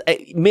strip. It's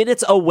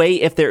minutes away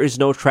if there is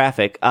no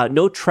traffic.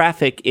 No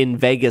traffic in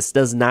Vegas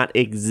does not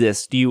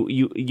exist.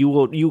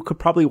 You could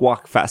probably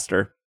walk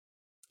faster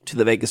to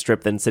the Vegas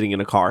Strip than sitting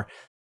in a car.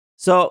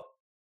 So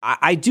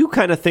I do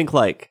kind of think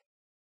like,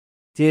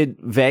 did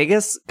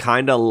Vegas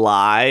kind of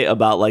lie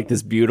about like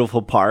this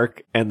beautiful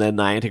park, and then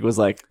Niantic was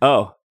like,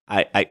 oh,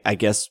 I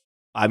guess,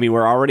 I mean,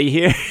 we're already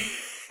here.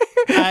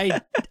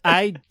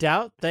 I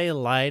doubt they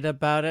lied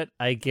about it.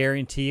 I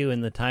guarantee you,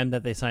 in the time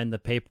that they signed the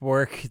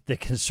paperwork, the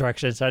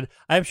construction side,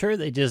 I'm sure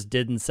they just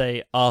didn't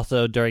say,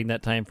 also during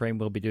that time frame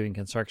we'll be doing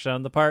construction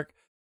on the park.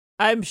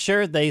 I'm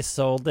sure they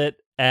sold it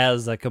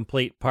as a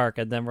complete park,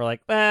 and then we're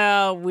like,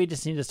 well, we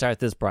just need to start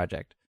this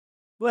project.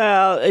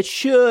 Well, it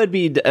should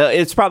be.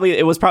 It was probably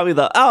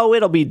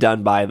it'll be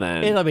done by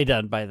then. It'll be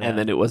done by then, and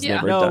then it was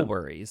never done. No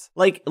worries.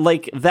 Like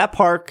that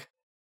park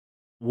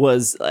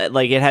was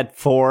like, it had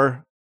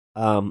 4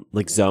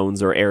 like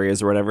zones or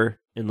areas or whatever,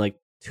 and like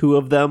 2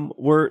 of them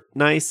were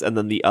nice, and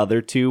then the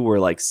other 2 were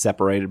like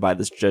separated by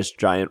this just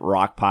giant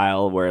rock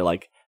pile where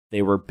like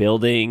they were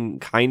building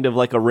kind of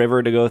like a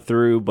river to go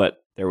through, but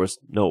there was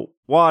no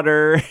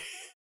water.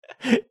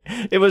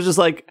 It was just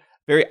like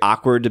very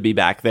awkward to be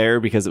back there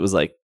because it was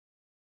like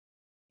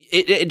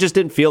it just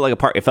didn't feel like a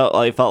park. It felt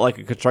like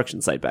a construction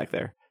site back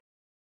there,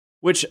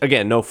 which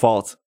again, no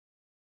fault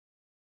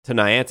to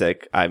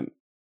Niantic. I'm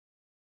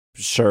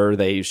sure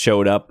they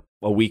showed up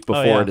a week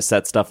before to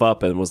set stuff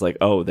up and was like,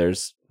 oh,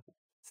 there's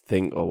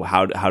thing. Oh,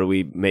 how do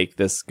we make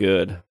this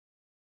good?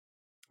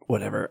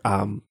 Whatever.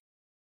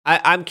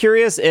 I'm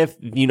curious if,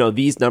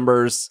 these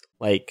numbers,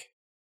 like,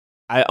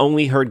 I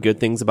only heard good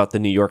things about the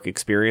New York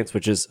experience,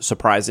 which is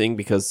surprising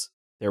because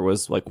there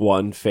was like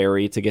 1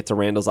 ferry to get to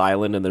Randall's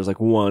Island, and there's like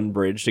 1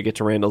 bridge to get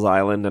to Randall's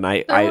Island. And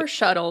there were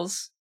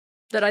shuttles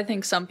that I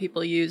think some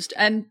people used,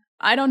 and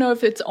I don't know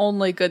if it's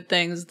only good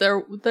things. There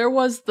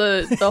was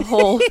the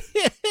whole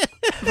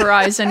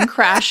Verizon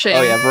crashing.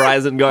 Oh yeah,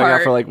 Verizon going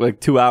out for like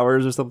 2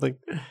 hours or something.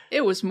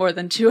 It was more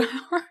than 2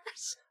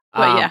 hours.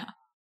 But yeah.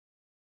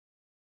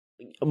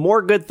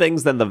 More good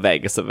things than the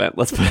Vegas event,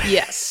 let's put it.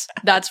 Yes,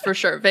 that's for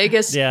sure.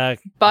 Vegas,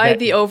 by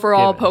the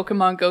overall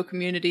Pokemon Go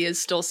community,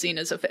 is still seen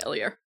as a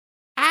failure.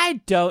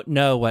 I don't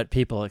know what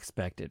people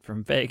expected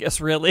from Vegas,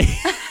 really.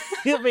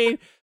 I mean,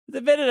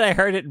 the minute I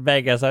heard it in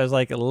Vegas, I was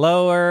like,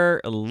 lower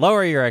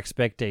your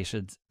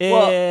expectations.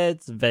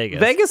 It's Vegas.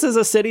 Vegas is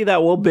a city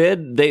that will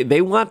bid.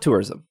 They want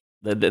tourism.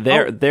 They're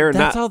not.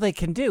 That's all they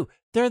can do.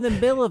 They're in the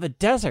middle of a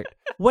desert.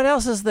 What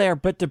else is there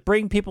but to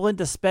bring people in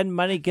to spend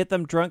money, get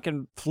them drunk,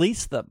 and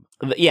fleece them?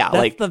 Yeah,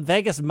 that's the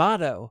Vegas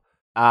motto.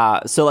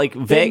 So like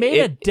they made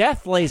a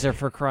death laser,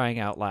 for crying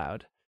out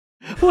loud.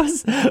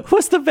 Was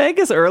the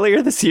Vegas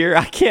earlier this year?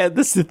 I can't.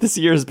 This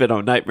year has been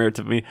a nightmare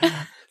to me.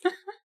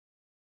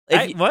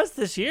 It was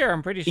this year,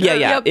 I'm pretty sure.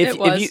 Yeah.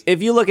 Yep,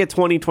 If you look at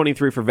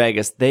 2023 for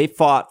Vegas, they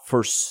fought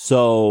for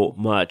so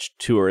much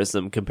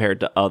tourism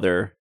compared to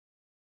other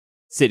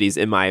cities,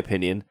 in my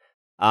opinion.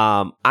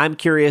 I'm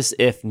curious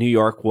if New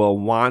York will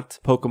want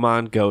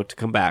Pokemon Go to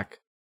come back.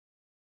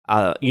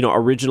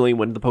 Originally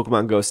when the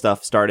Pokemon Go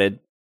stuff started,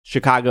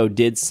 Chicago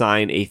did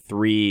sign a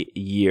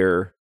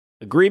 3-year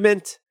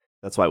agreement.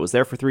 That's why it was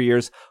there for 3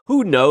 years.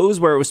 Who knows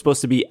where it was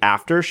supposed to be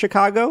after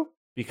Chicago?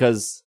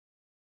 Because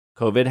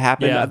COVID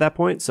happened at that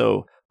point.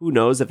 So who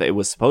knows if it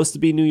was supposed to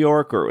be New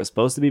York or it was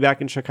supposed to be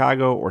back in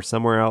Chicago or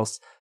somewhere else.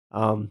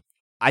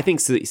 I think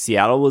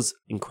Seattle was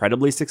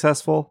incredibly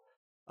successful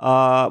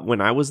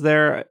when I was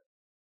there.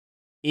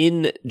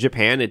 In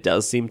Japan, it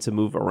does seem to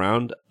move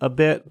around a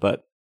bit,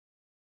 but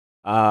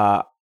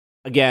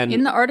again...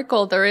 In the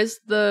article, there is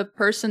the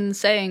person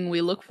saying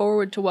we look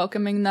forward to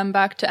welcoming them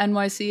back to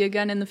NYC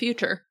again in the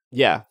future.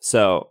 Yeah,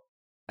 so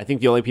I think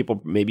the only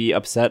people maybe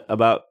upset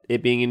about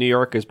it being in New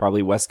York is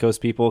probably West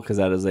Coast people, because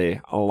that is a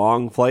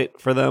long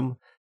flight for them.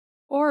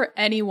 Or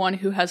anyone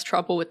who has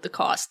trouble with the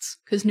costs,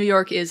 because New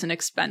York is an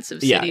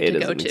expensive city to go to. Yeah, it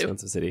is an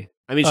expensive city.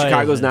 I mean,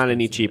 Chicago's not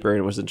any cheaper, and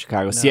it wasn't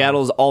Chicago. No.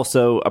 Seattle's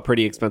also a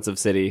pretty expensive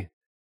city.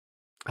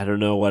 I don't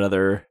know what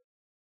other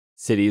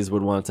cities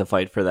would want to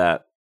fight for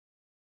that.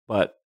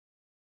 But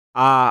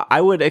I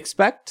would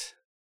expect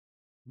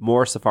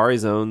more safari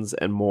zones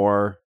and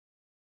more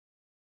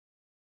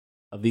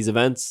of these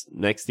events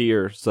next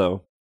year.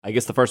 So I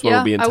guess the first one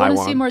will be in Taiwan. I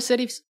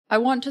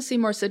want to see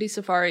more city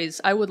safaris.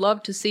 I would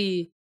love to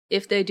see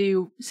if they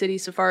do city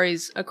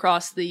safaris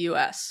across the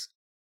US.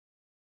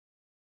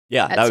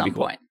 Yeah, that would be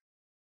cool. Point.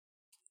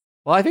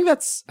 Well, I think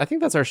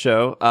that's our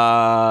show.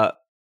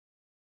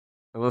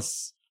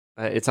 Unless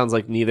it sounds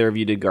like neither of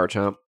you did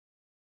Garchomp,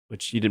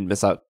 which you didn't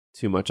miss out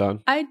too much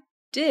on. I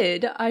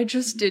did. I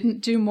just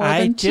didn't do more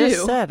than 2. I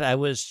just said I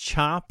was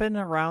chomping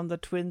around the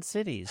Twin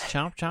Cities.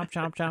 Chomp, chomp,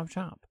 chomp, chomp,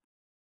 chomp.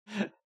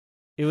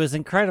 It was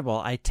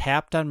incredible. I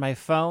tapped on my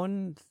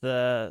phone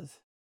the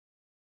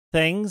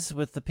things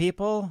with the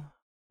people,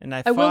 and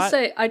I will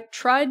say, I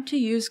tried to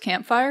use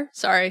Campfire.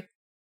 Sorry.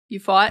 You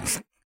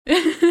fought?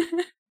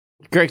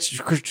 Greg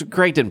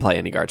didn't play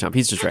any Garchomp.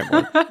 He's just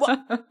rambling.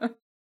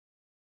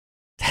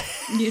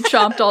 You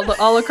chomped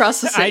all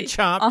across the city. I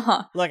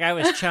chomped. Look, I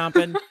was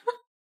chomping.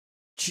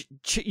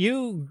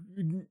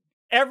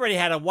 Everybody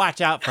had to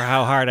watch out for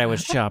how hard I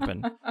was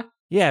chomping.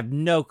 You have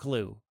no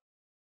clue.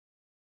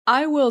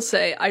 I will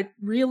say, I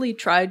really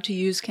tried to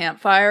use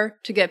Campfire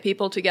to get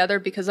people together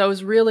because I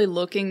was really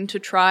looking to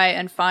try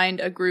and find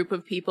a group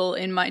of people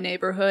in my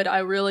neighborhood. I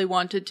really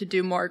wanted to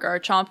do more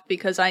Garchomp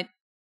because I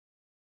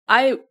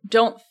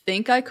don't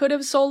think I could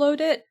have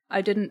soloed it.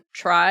 I didn't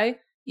try,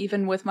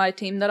 even with my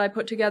team that I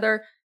put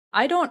together.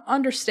 I don't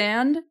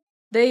understand.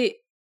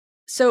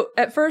 So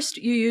at first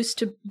you used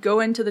to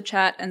go into the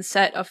chat and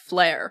set a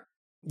flare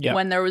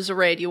when there was a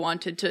raid you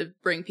wanted to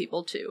bring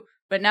people to.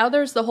 But now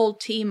there's the whole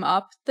team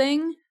up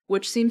thing,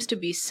 which seems to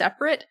be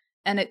separate.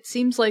 And it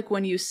seems like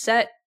when you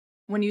start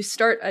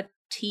a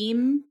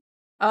team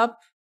up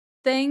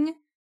thing,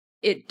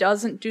 it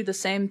doesn't do the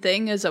same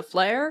thing as a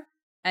flare.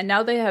 And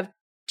now they have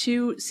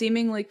 2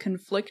 seemingly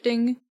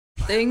conflicting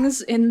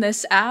things in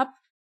this app,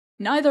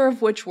 neither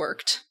of which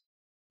worked.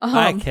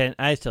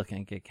 I still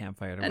can't get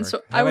Campfire to work. And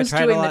so I was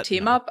doing the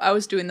team up, I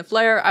was doing the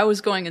flare, I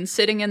was going and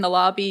sitting in the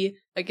lobby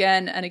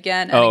again and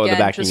again and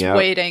again, just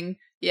waiting.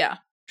 Yeah,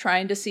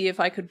 trying to see if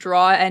I could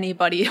draw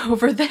anybody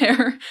over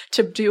there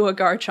to do a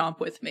Garchomp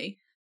with me.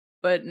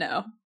 But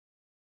no.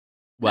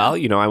 Well,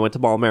 I went to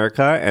Mall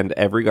America and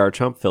every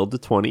Garchomp filled to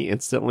 20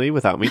 instantly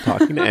without me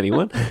talking to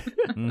anyone.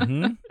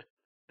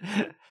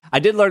 Mm-hmm. I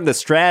did learn the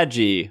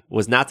strategy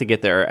was not to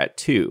get there at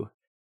 2.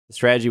 The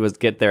strategy was to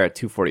get there at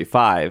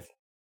 2:45.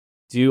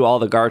 Do all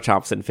the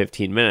Garchomps in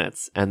 15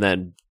 minutes, and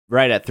then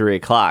right at 3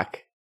 o'clock,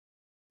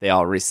 they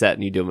all reset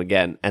and you do them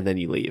again, and then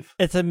you leave.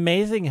 It's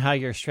amazing how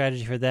your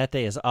strategy for that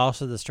day is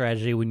also the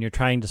strategy when you're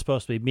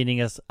supposed to be meeting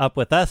us up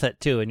with us at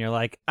 2, and you're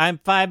like, I'm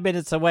 5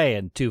 minutes away,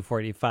 and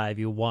 2:45,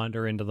 you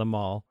wander into the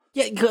mall.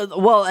 Yeah,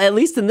 well, at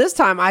least in this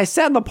time, I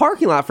sat in the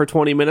parking lot for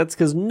 20 minutes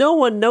because no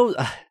one knows...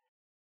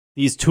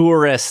 These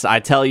tourists, I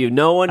tell you,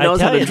 no one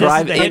knows how to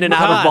drive in and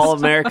out of Mall of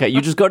America. You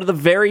just go to the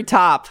very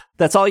top.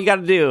 That's all you got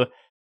to do.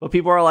 But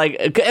people are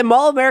like, in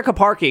Mall of America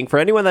parking, for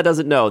anyone that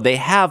doesn't know, they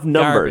have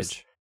numbers.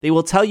 Garbage. They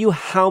will tell you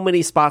how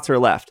many spots are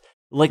left.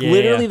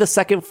 Literally the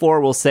second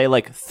floor will say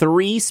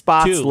 3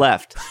 spots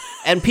left.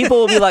 And people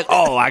will be like,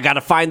 oh, I got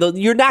to find those.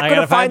 You're not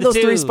going to find those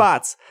 3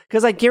 spots.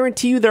 Because I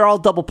guarantee you they're all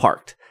double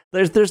parked.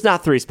 There's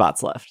not 3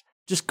 spots left.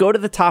 Just go to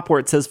the top where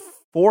it says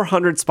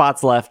 400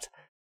 spots left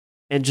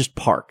and just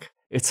park.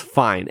 It's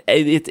fine.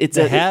 They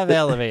have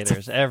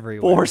elevators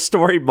everywhere.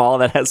 4-story mall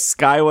that has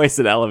skyways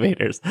and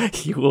elevators.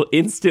 You will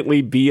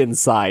instantly be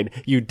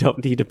inside. You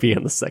don't need to be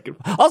on the second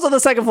floor. Also,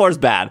 the second floor is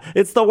bad.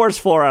 It's the worst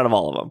floor out of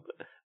all of them.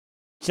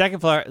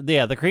 Second floor,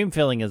 the cream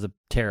filling is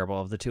terrible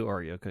of the 2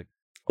 Oreo cookies.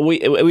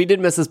 We did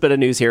miss this bit of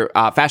news here.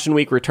 Fashion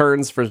Week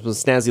returns for some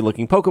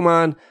snazzy-looking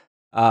Pokemon.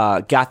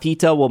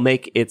 Gothita will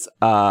make its...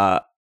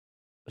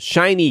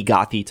 Shiny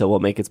Gothita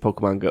will make its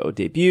Pokemon Go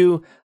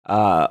debut.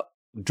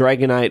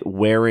 Dragonite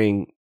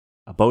wearing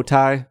a bow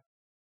tie.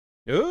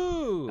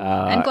 Ooh.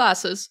 And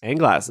glasses.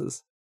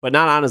 But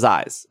not on his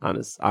eyes, on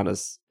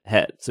his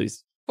head. So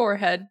he's...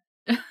 Forehead.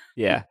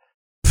 Yeah.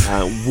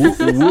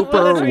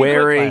 Wooper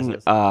wearing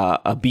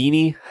a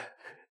beanie.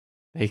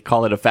 They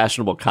call it a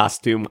fashionable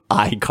costume.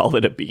 I call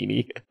it a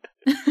beanie.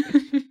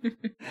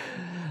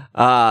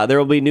 There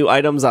will be new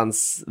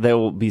items there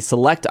will be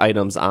select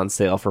items on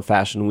sale for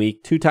Fashion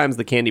Week. 2 times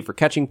the candy for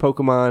catching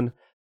Pokemon.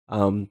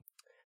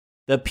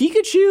 The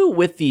Pikachu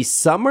with the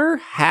summer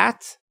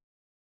hat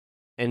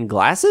and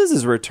glasses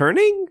is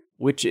returning,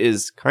 which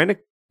is kind of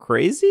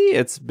crazy.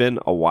 It's been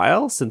a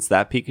while since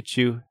that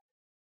Pikachu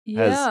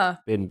has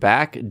been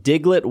back.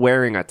 Diglett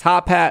wearing a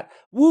top hat,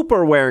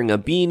 Wooper wearing a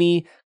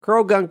beanie,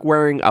 Curlgunk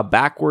wearing a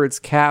backwards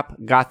cap,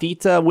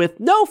 Gothita with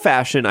no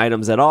fashion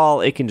items at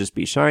all. It can just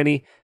be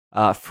shiny.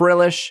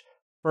 Frillish,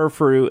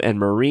 Furfrou, and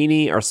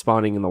Marini are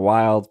spawning in the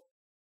wild.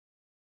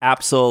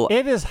 Absol.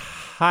 It is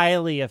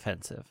highly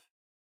offensive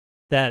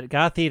that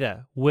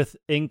Gothita, with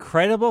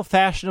incredible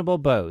fashionable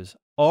bows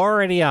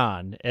already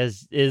on,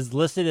 is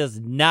listed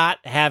as not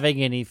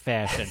having any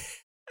fashion.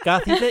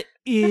 Gothita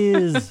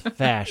is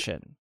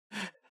fashion.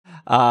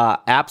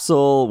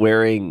 Absol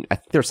wearing, I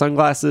think they're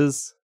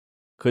sunglasses,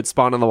 could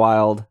spawn in the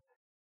wild.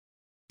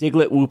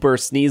 Diglett, Wooper,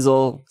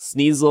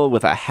 Sneasel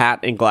with a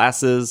hat and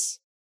glasses,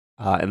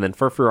 and then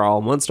Furfrou are all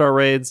in 1-star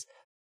raids.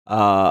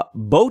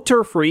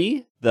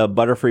 Butterfree, the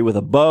Butterfree with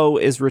a bow,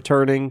 is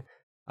returning.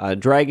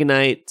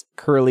 Dragonite,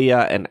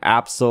 Curlia, and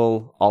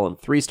Absol all in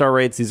 3-star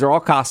raids. These are all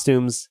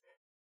costumes.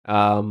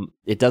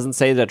 It doesn't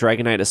say that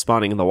Dragonite is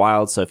spawning in the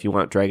wild, so if you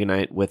want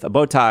Dragonite with a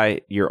bow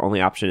tie, your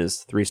only option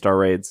is 3-star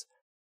raids.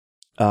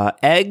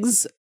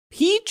 Eggs,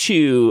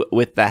 Pichu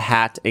with the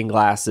hat and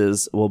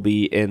glasses will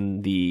be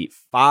in the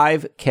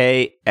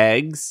 5K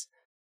eggs.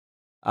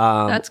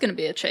 That's going to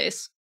be a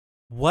chase.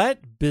 What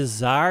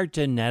bizarre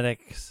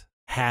genetics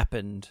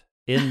happened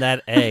in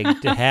that egg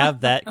to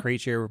have that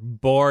creature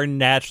born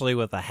naturally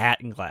with a hat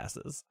and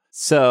glasses?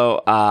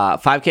 So,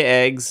 5K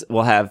eggs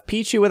will have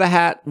Pichu with a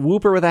hat,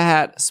 Wooper with a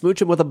hat,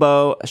 Smoochum with a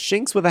bow,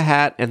 Shinx with a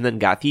hat, and then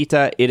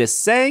Gothita. It is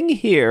saying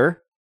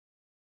here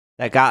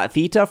that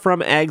Gothita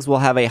from eggs will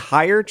have a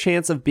higher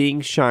chance of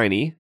being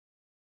shiny.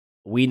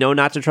 We know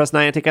not to trust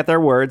Niantic at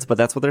their words, but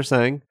that's what they're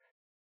saying.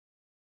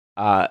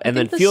 And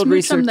then field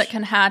research that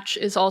can hatch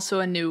is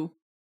also a new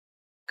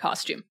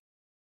costume.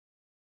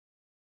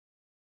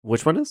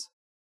 Which one is?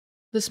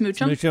 The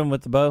Smoochum? Smoochum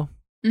with the bow?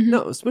 Mm-hmm.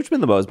 No, Smoochum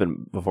and the bow has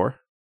been before.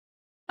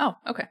 Oh,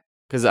 okay.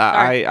 Because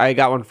I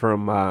got one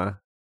from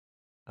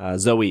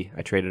Zoe.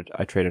 I traded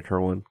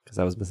her one because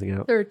I was missing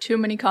out. There are too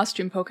many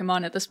costume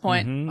Pokemon at this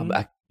point.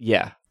 Mm-hmm.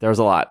 Yeah, there was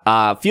a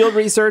lot. Field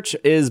research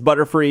is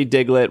Butterfree,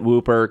 Diglett,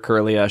 Wooper,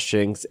 Curlia,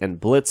 Shinx, and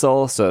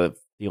Blitzel. So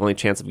the only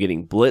chance of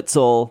getting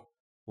Blitzel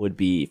would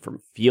be from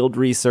field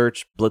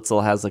research.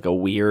 Blitzel has like a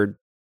weird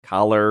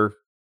collar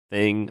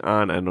thing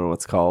on. I don't know what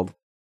it's called.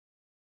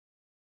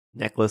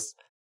 Necklace.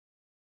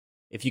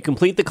 If you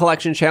complete the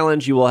collection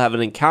challenge, you will have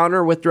an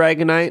encounter with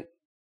Dragonite.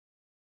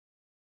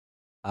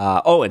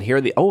 And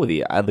here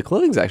the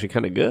clothing's actually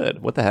kind of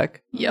good. What the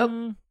heck? Yep.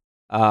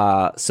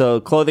 So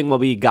clothing will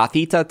be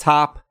Gothita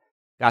top,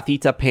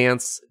 Gothita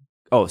pants.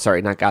 Oh,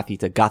 sorry, not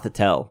Gothita,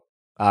 Gothitelle.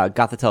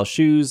 Gothitelle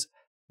shoes,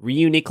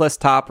 Reuniclus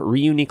top,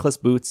 Reuniclus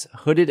boots,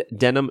 hooded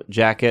denim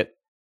jacket,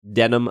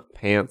 denim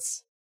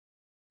pants.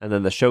 And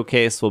then the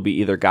showcase will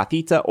be either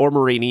Gothita or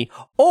Marini,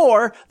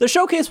 or the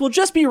showcase will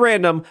just be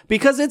random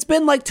because it's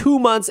been like 2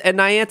 months and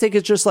Niantic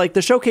is just like,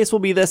 the showcase will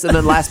be this, and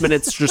then last minute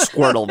it's just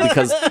Squirtle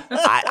because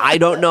I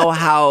don't know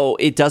how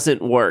it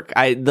doesn't work.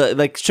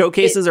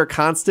 Showcases are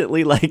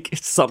constantly like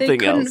something else.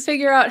 They couldn't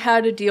figure out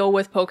how to deal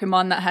with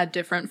Pokemon that had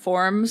different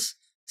forms.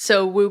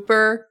 So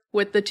Wooper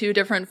with the 2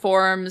 different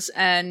forms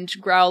and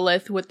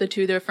Growlithe with the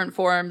 2 different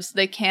forms,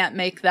 they can't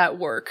make that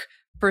work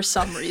for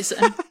some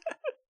reason.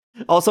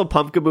 Also,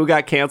 Pumpkaboo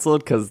got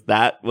canceled because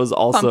that was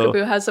also...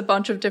 Pumpkaboo has a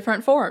bunch of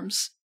different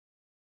forms.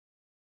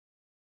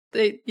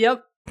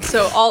 Yep.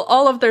 So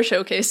all of their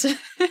showcases.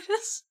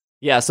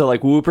 Yeah, so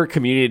like Wooper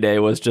Community Day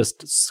was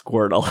just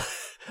Squirtle.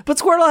 But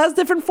Squirtle has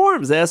different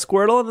forms. They have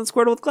Squirtle and then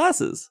Squirtle with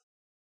glasses.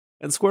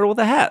 And Squirtle with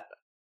a hat.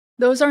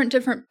 Those aren't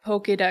different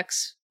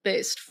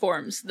Pokédex-based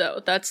forms,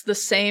 though. That's the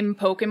same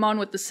Pokemon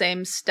with the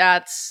same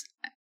stats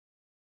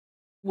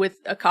with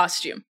a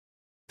costume.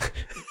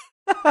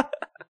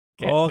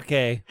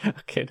 Okay.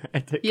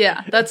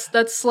 Yeah,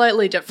 that's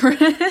slightly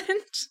different.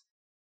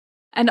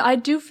 And I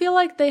do feel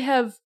like they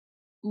have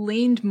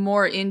leaned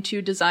more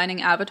into designing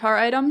avatar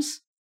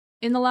items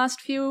in the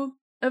last few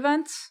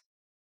events.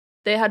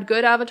 They had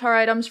good avatar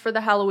items for the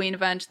Halloween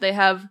event. They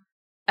have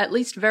at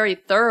least very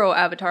thorough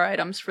avatar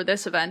items for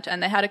this event,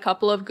 and they had a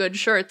couple of good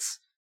shirts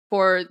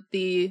for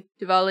the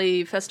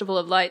Diwali Festival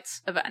of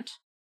Lights event.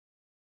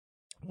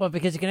 Well,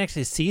 because you can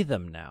actually see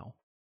them now.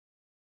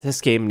 This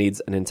game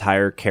needs an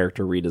entire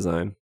character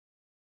redesign.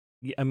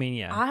 I mean,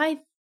 yeah. I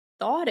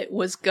thought it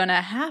was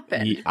gonna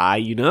happen.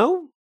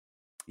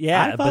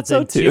 Yeah, but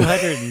then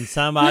 200 and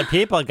some odd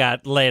people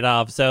got laid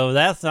off, so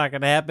that's not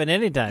gonna happen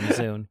anytime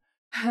soon.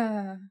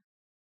 I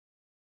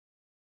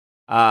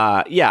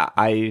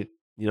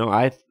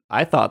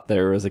thought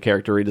there was a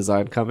character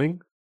redesign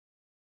coming.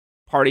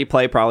 Party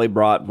Play probably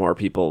brought more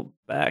people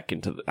back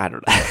into I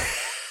don't know.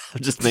 I'm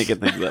just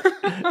making things up.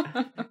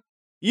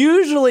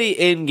 Usually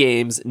in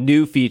games,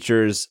 new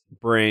features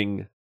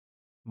bring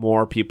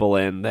more people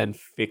in than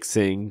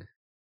fixing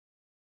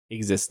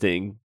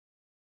existing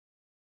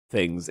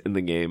things in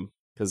the game.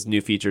 Because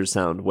new features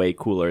sound way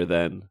cooler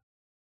than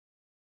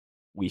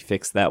we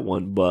fixed that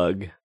one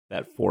bug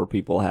that 4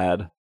 people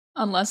had.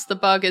 Unless the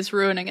bug is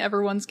ruining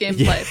everyone's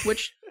gameplay,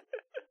 which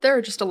there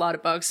are just a lot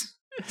of bugs.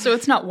 So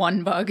it's not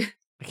one bug.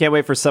 I can't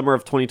wait for summer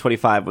of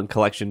 2025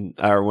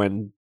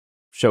 when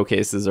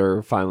showcases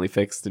are finally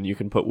fixed and you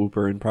can put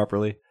Wooper in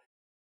properly.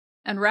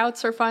 And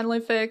routes are finally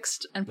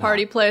fixed, and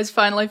party play is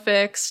finally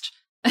fixed.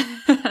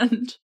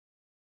 And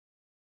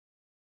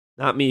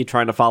not me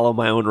trying to follow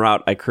my own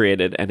route I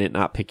created and it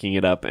not picking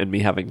it up and me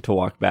having to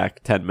walk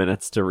back 10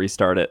 minutes to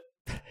restart it.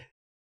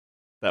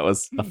 That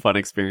was a fun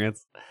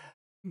experience.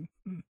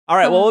 All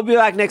right, well, we'll be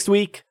back next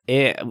week.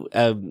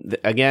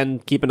 Again,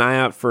 keep an eye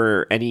out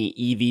for any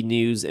EV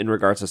news in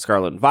regards to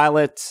Scarlet and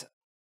Violet.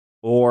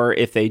 Or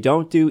if they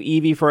don't do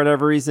Eevee for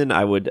whatever reason,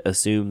 I would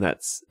assume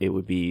it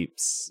would be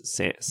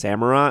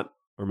Samurott.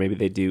 Or maybe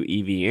they do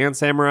Eevee and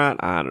Samurott.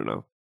 I don't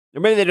know. Or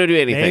maybe they don't do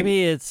anything.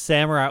 Maybe it's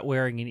Samurott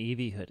wearing an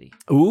Eevee hoodie.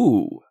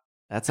 Ooh,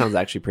 that sounds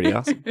actually pretty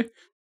awesome.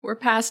 We're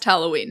past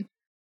Halloween.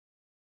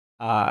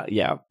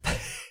 Yeah.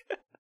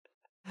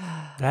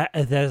 That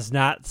has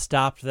not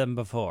stopped them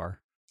before.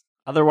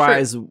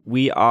 Otherwise,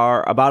 we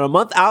are about a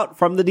month out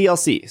from the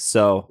DLC,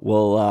 so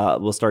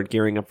we'll start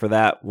gearing up for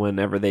that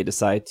whenever they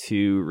decide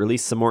to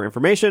release some more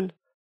information.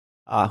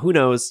 Who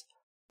knows?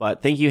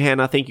 But thank you,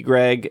 Hannah. Thank you,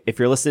 Greg. If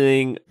you're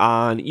listening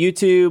on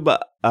YouTube,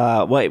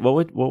 wait,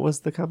 what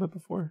was the comment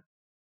before?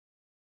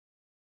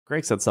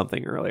 Greg said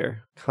something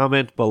earlier.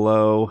 Comment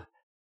below.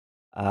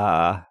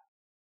 Comment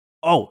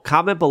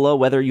below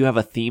whether you have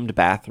a themed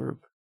bathroom.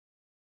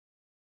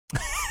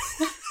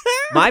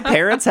 My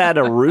parents had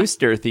a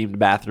rooster themed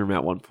bathroom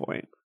at one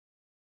point.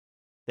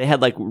 They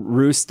had like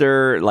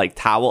rooster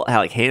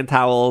hand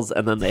towels,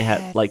 and then they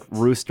had like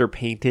rooster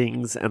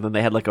paintings, and then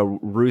they had like a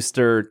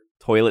rooster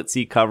toilet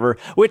seat cover,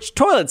 which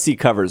toilet seat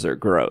covers are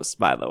gross,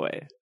 by the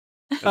way.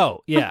 Oh,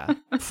 yeah,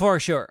 for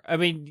sure. I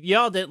mean,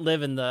 y'all didn't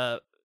live in the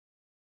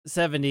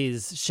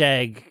 70s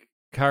shag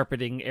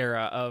carpeting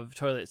era of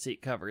toilet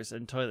seat covers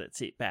and toilet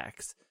seat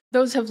backs.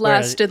 Those have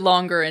lasted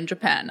longer in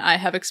Japan, I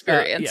have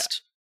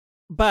experienced. Yeah.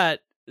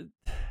 But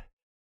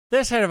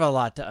there's kind of a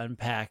lot to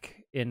unpack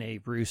in a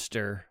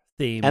rooster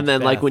theme. And then,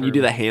 bathroom. like, when you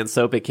do the hand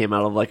soap, it came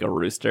out of like a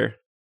rooster.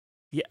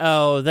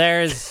 Yeah,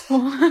 there's.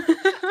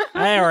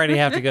 I already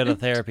have to go to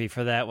therapy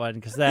for that one,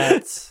 because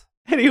that's.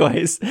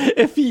 Anyways,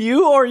 if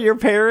you or your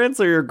parents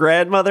or your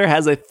grandmother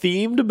has a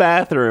themed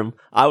bathroom,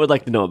 I would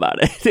like to know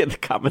about it in the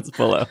comments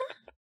below.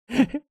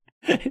 If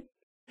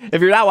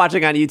you're not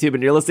watching on YouTube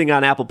and you're listening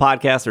on Apple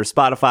Podcasts or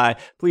Spotify,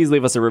 please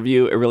leave us a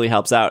review. It really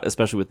helps out,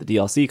 especially with the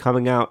DLC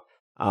coming out.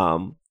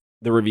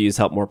 The reviews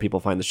help more people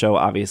find the show,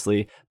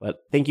 obviously. But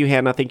thank you,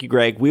 Hannah. Thank you,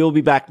 Greg. We will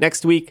be back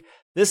next week.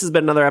 This has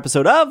been another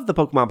episode of the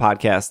Pokemon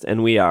Podcast,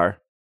 and we are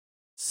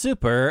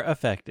super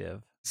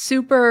effective.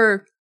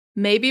 Super.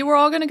 Maybe we're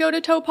all going to go to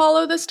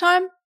Topalo this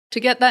time to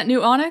get that new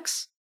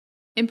Onix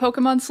in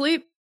Pokemon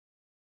Sleep.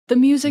 The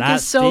music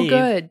is so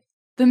good.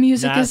 The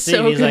music is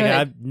so He's good. Like,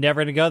 I'm never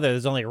going to go there.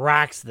 There's only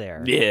rocks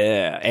there.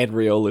 Yeah, and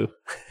Riolu.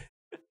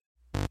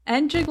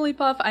 And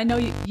Jigglypuff. I know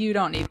you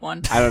don't need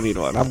one. I don't need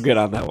one. I'm good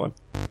on that one.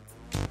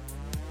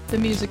 The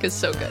music is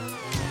so good.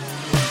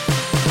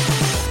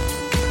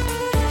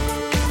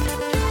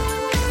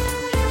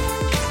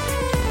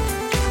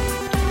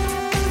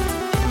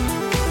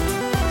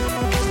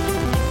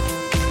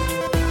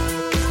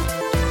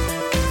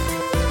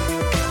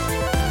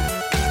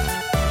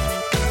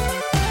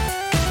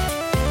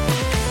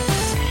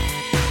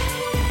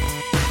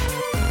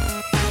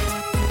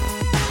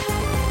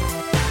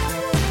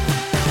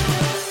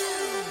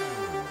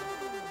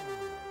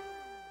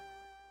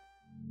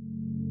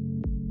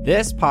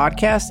 This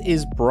podcast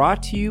is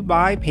brought to you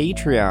by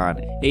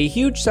Patreon. A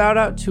huge shout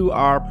out to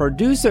our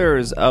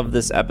producers of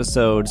this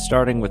episode,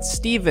 starting with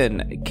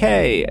Steven,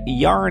 Kay,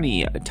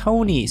 Yarny,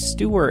 Tony,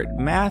 Stuart,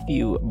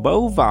 Matthew,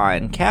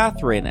 Bovine,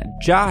 Catherine,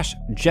 Josh,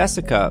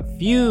 Jessica,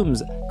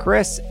 Fumes,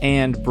 Chris,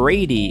 and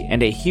Brady.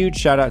 And a huge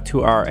shout out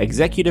to our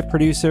executive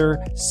producer,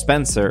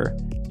 Spencer.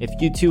 If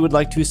you too would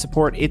like to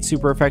support It's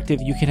Super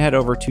Effective, you can head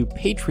over to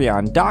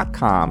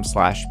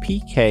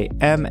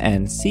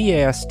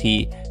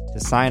patreon.com/PKMNCAST to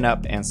sign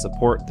up and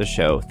support the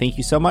show. Thank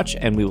you so much,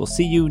 and we will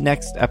see you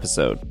next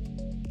episode.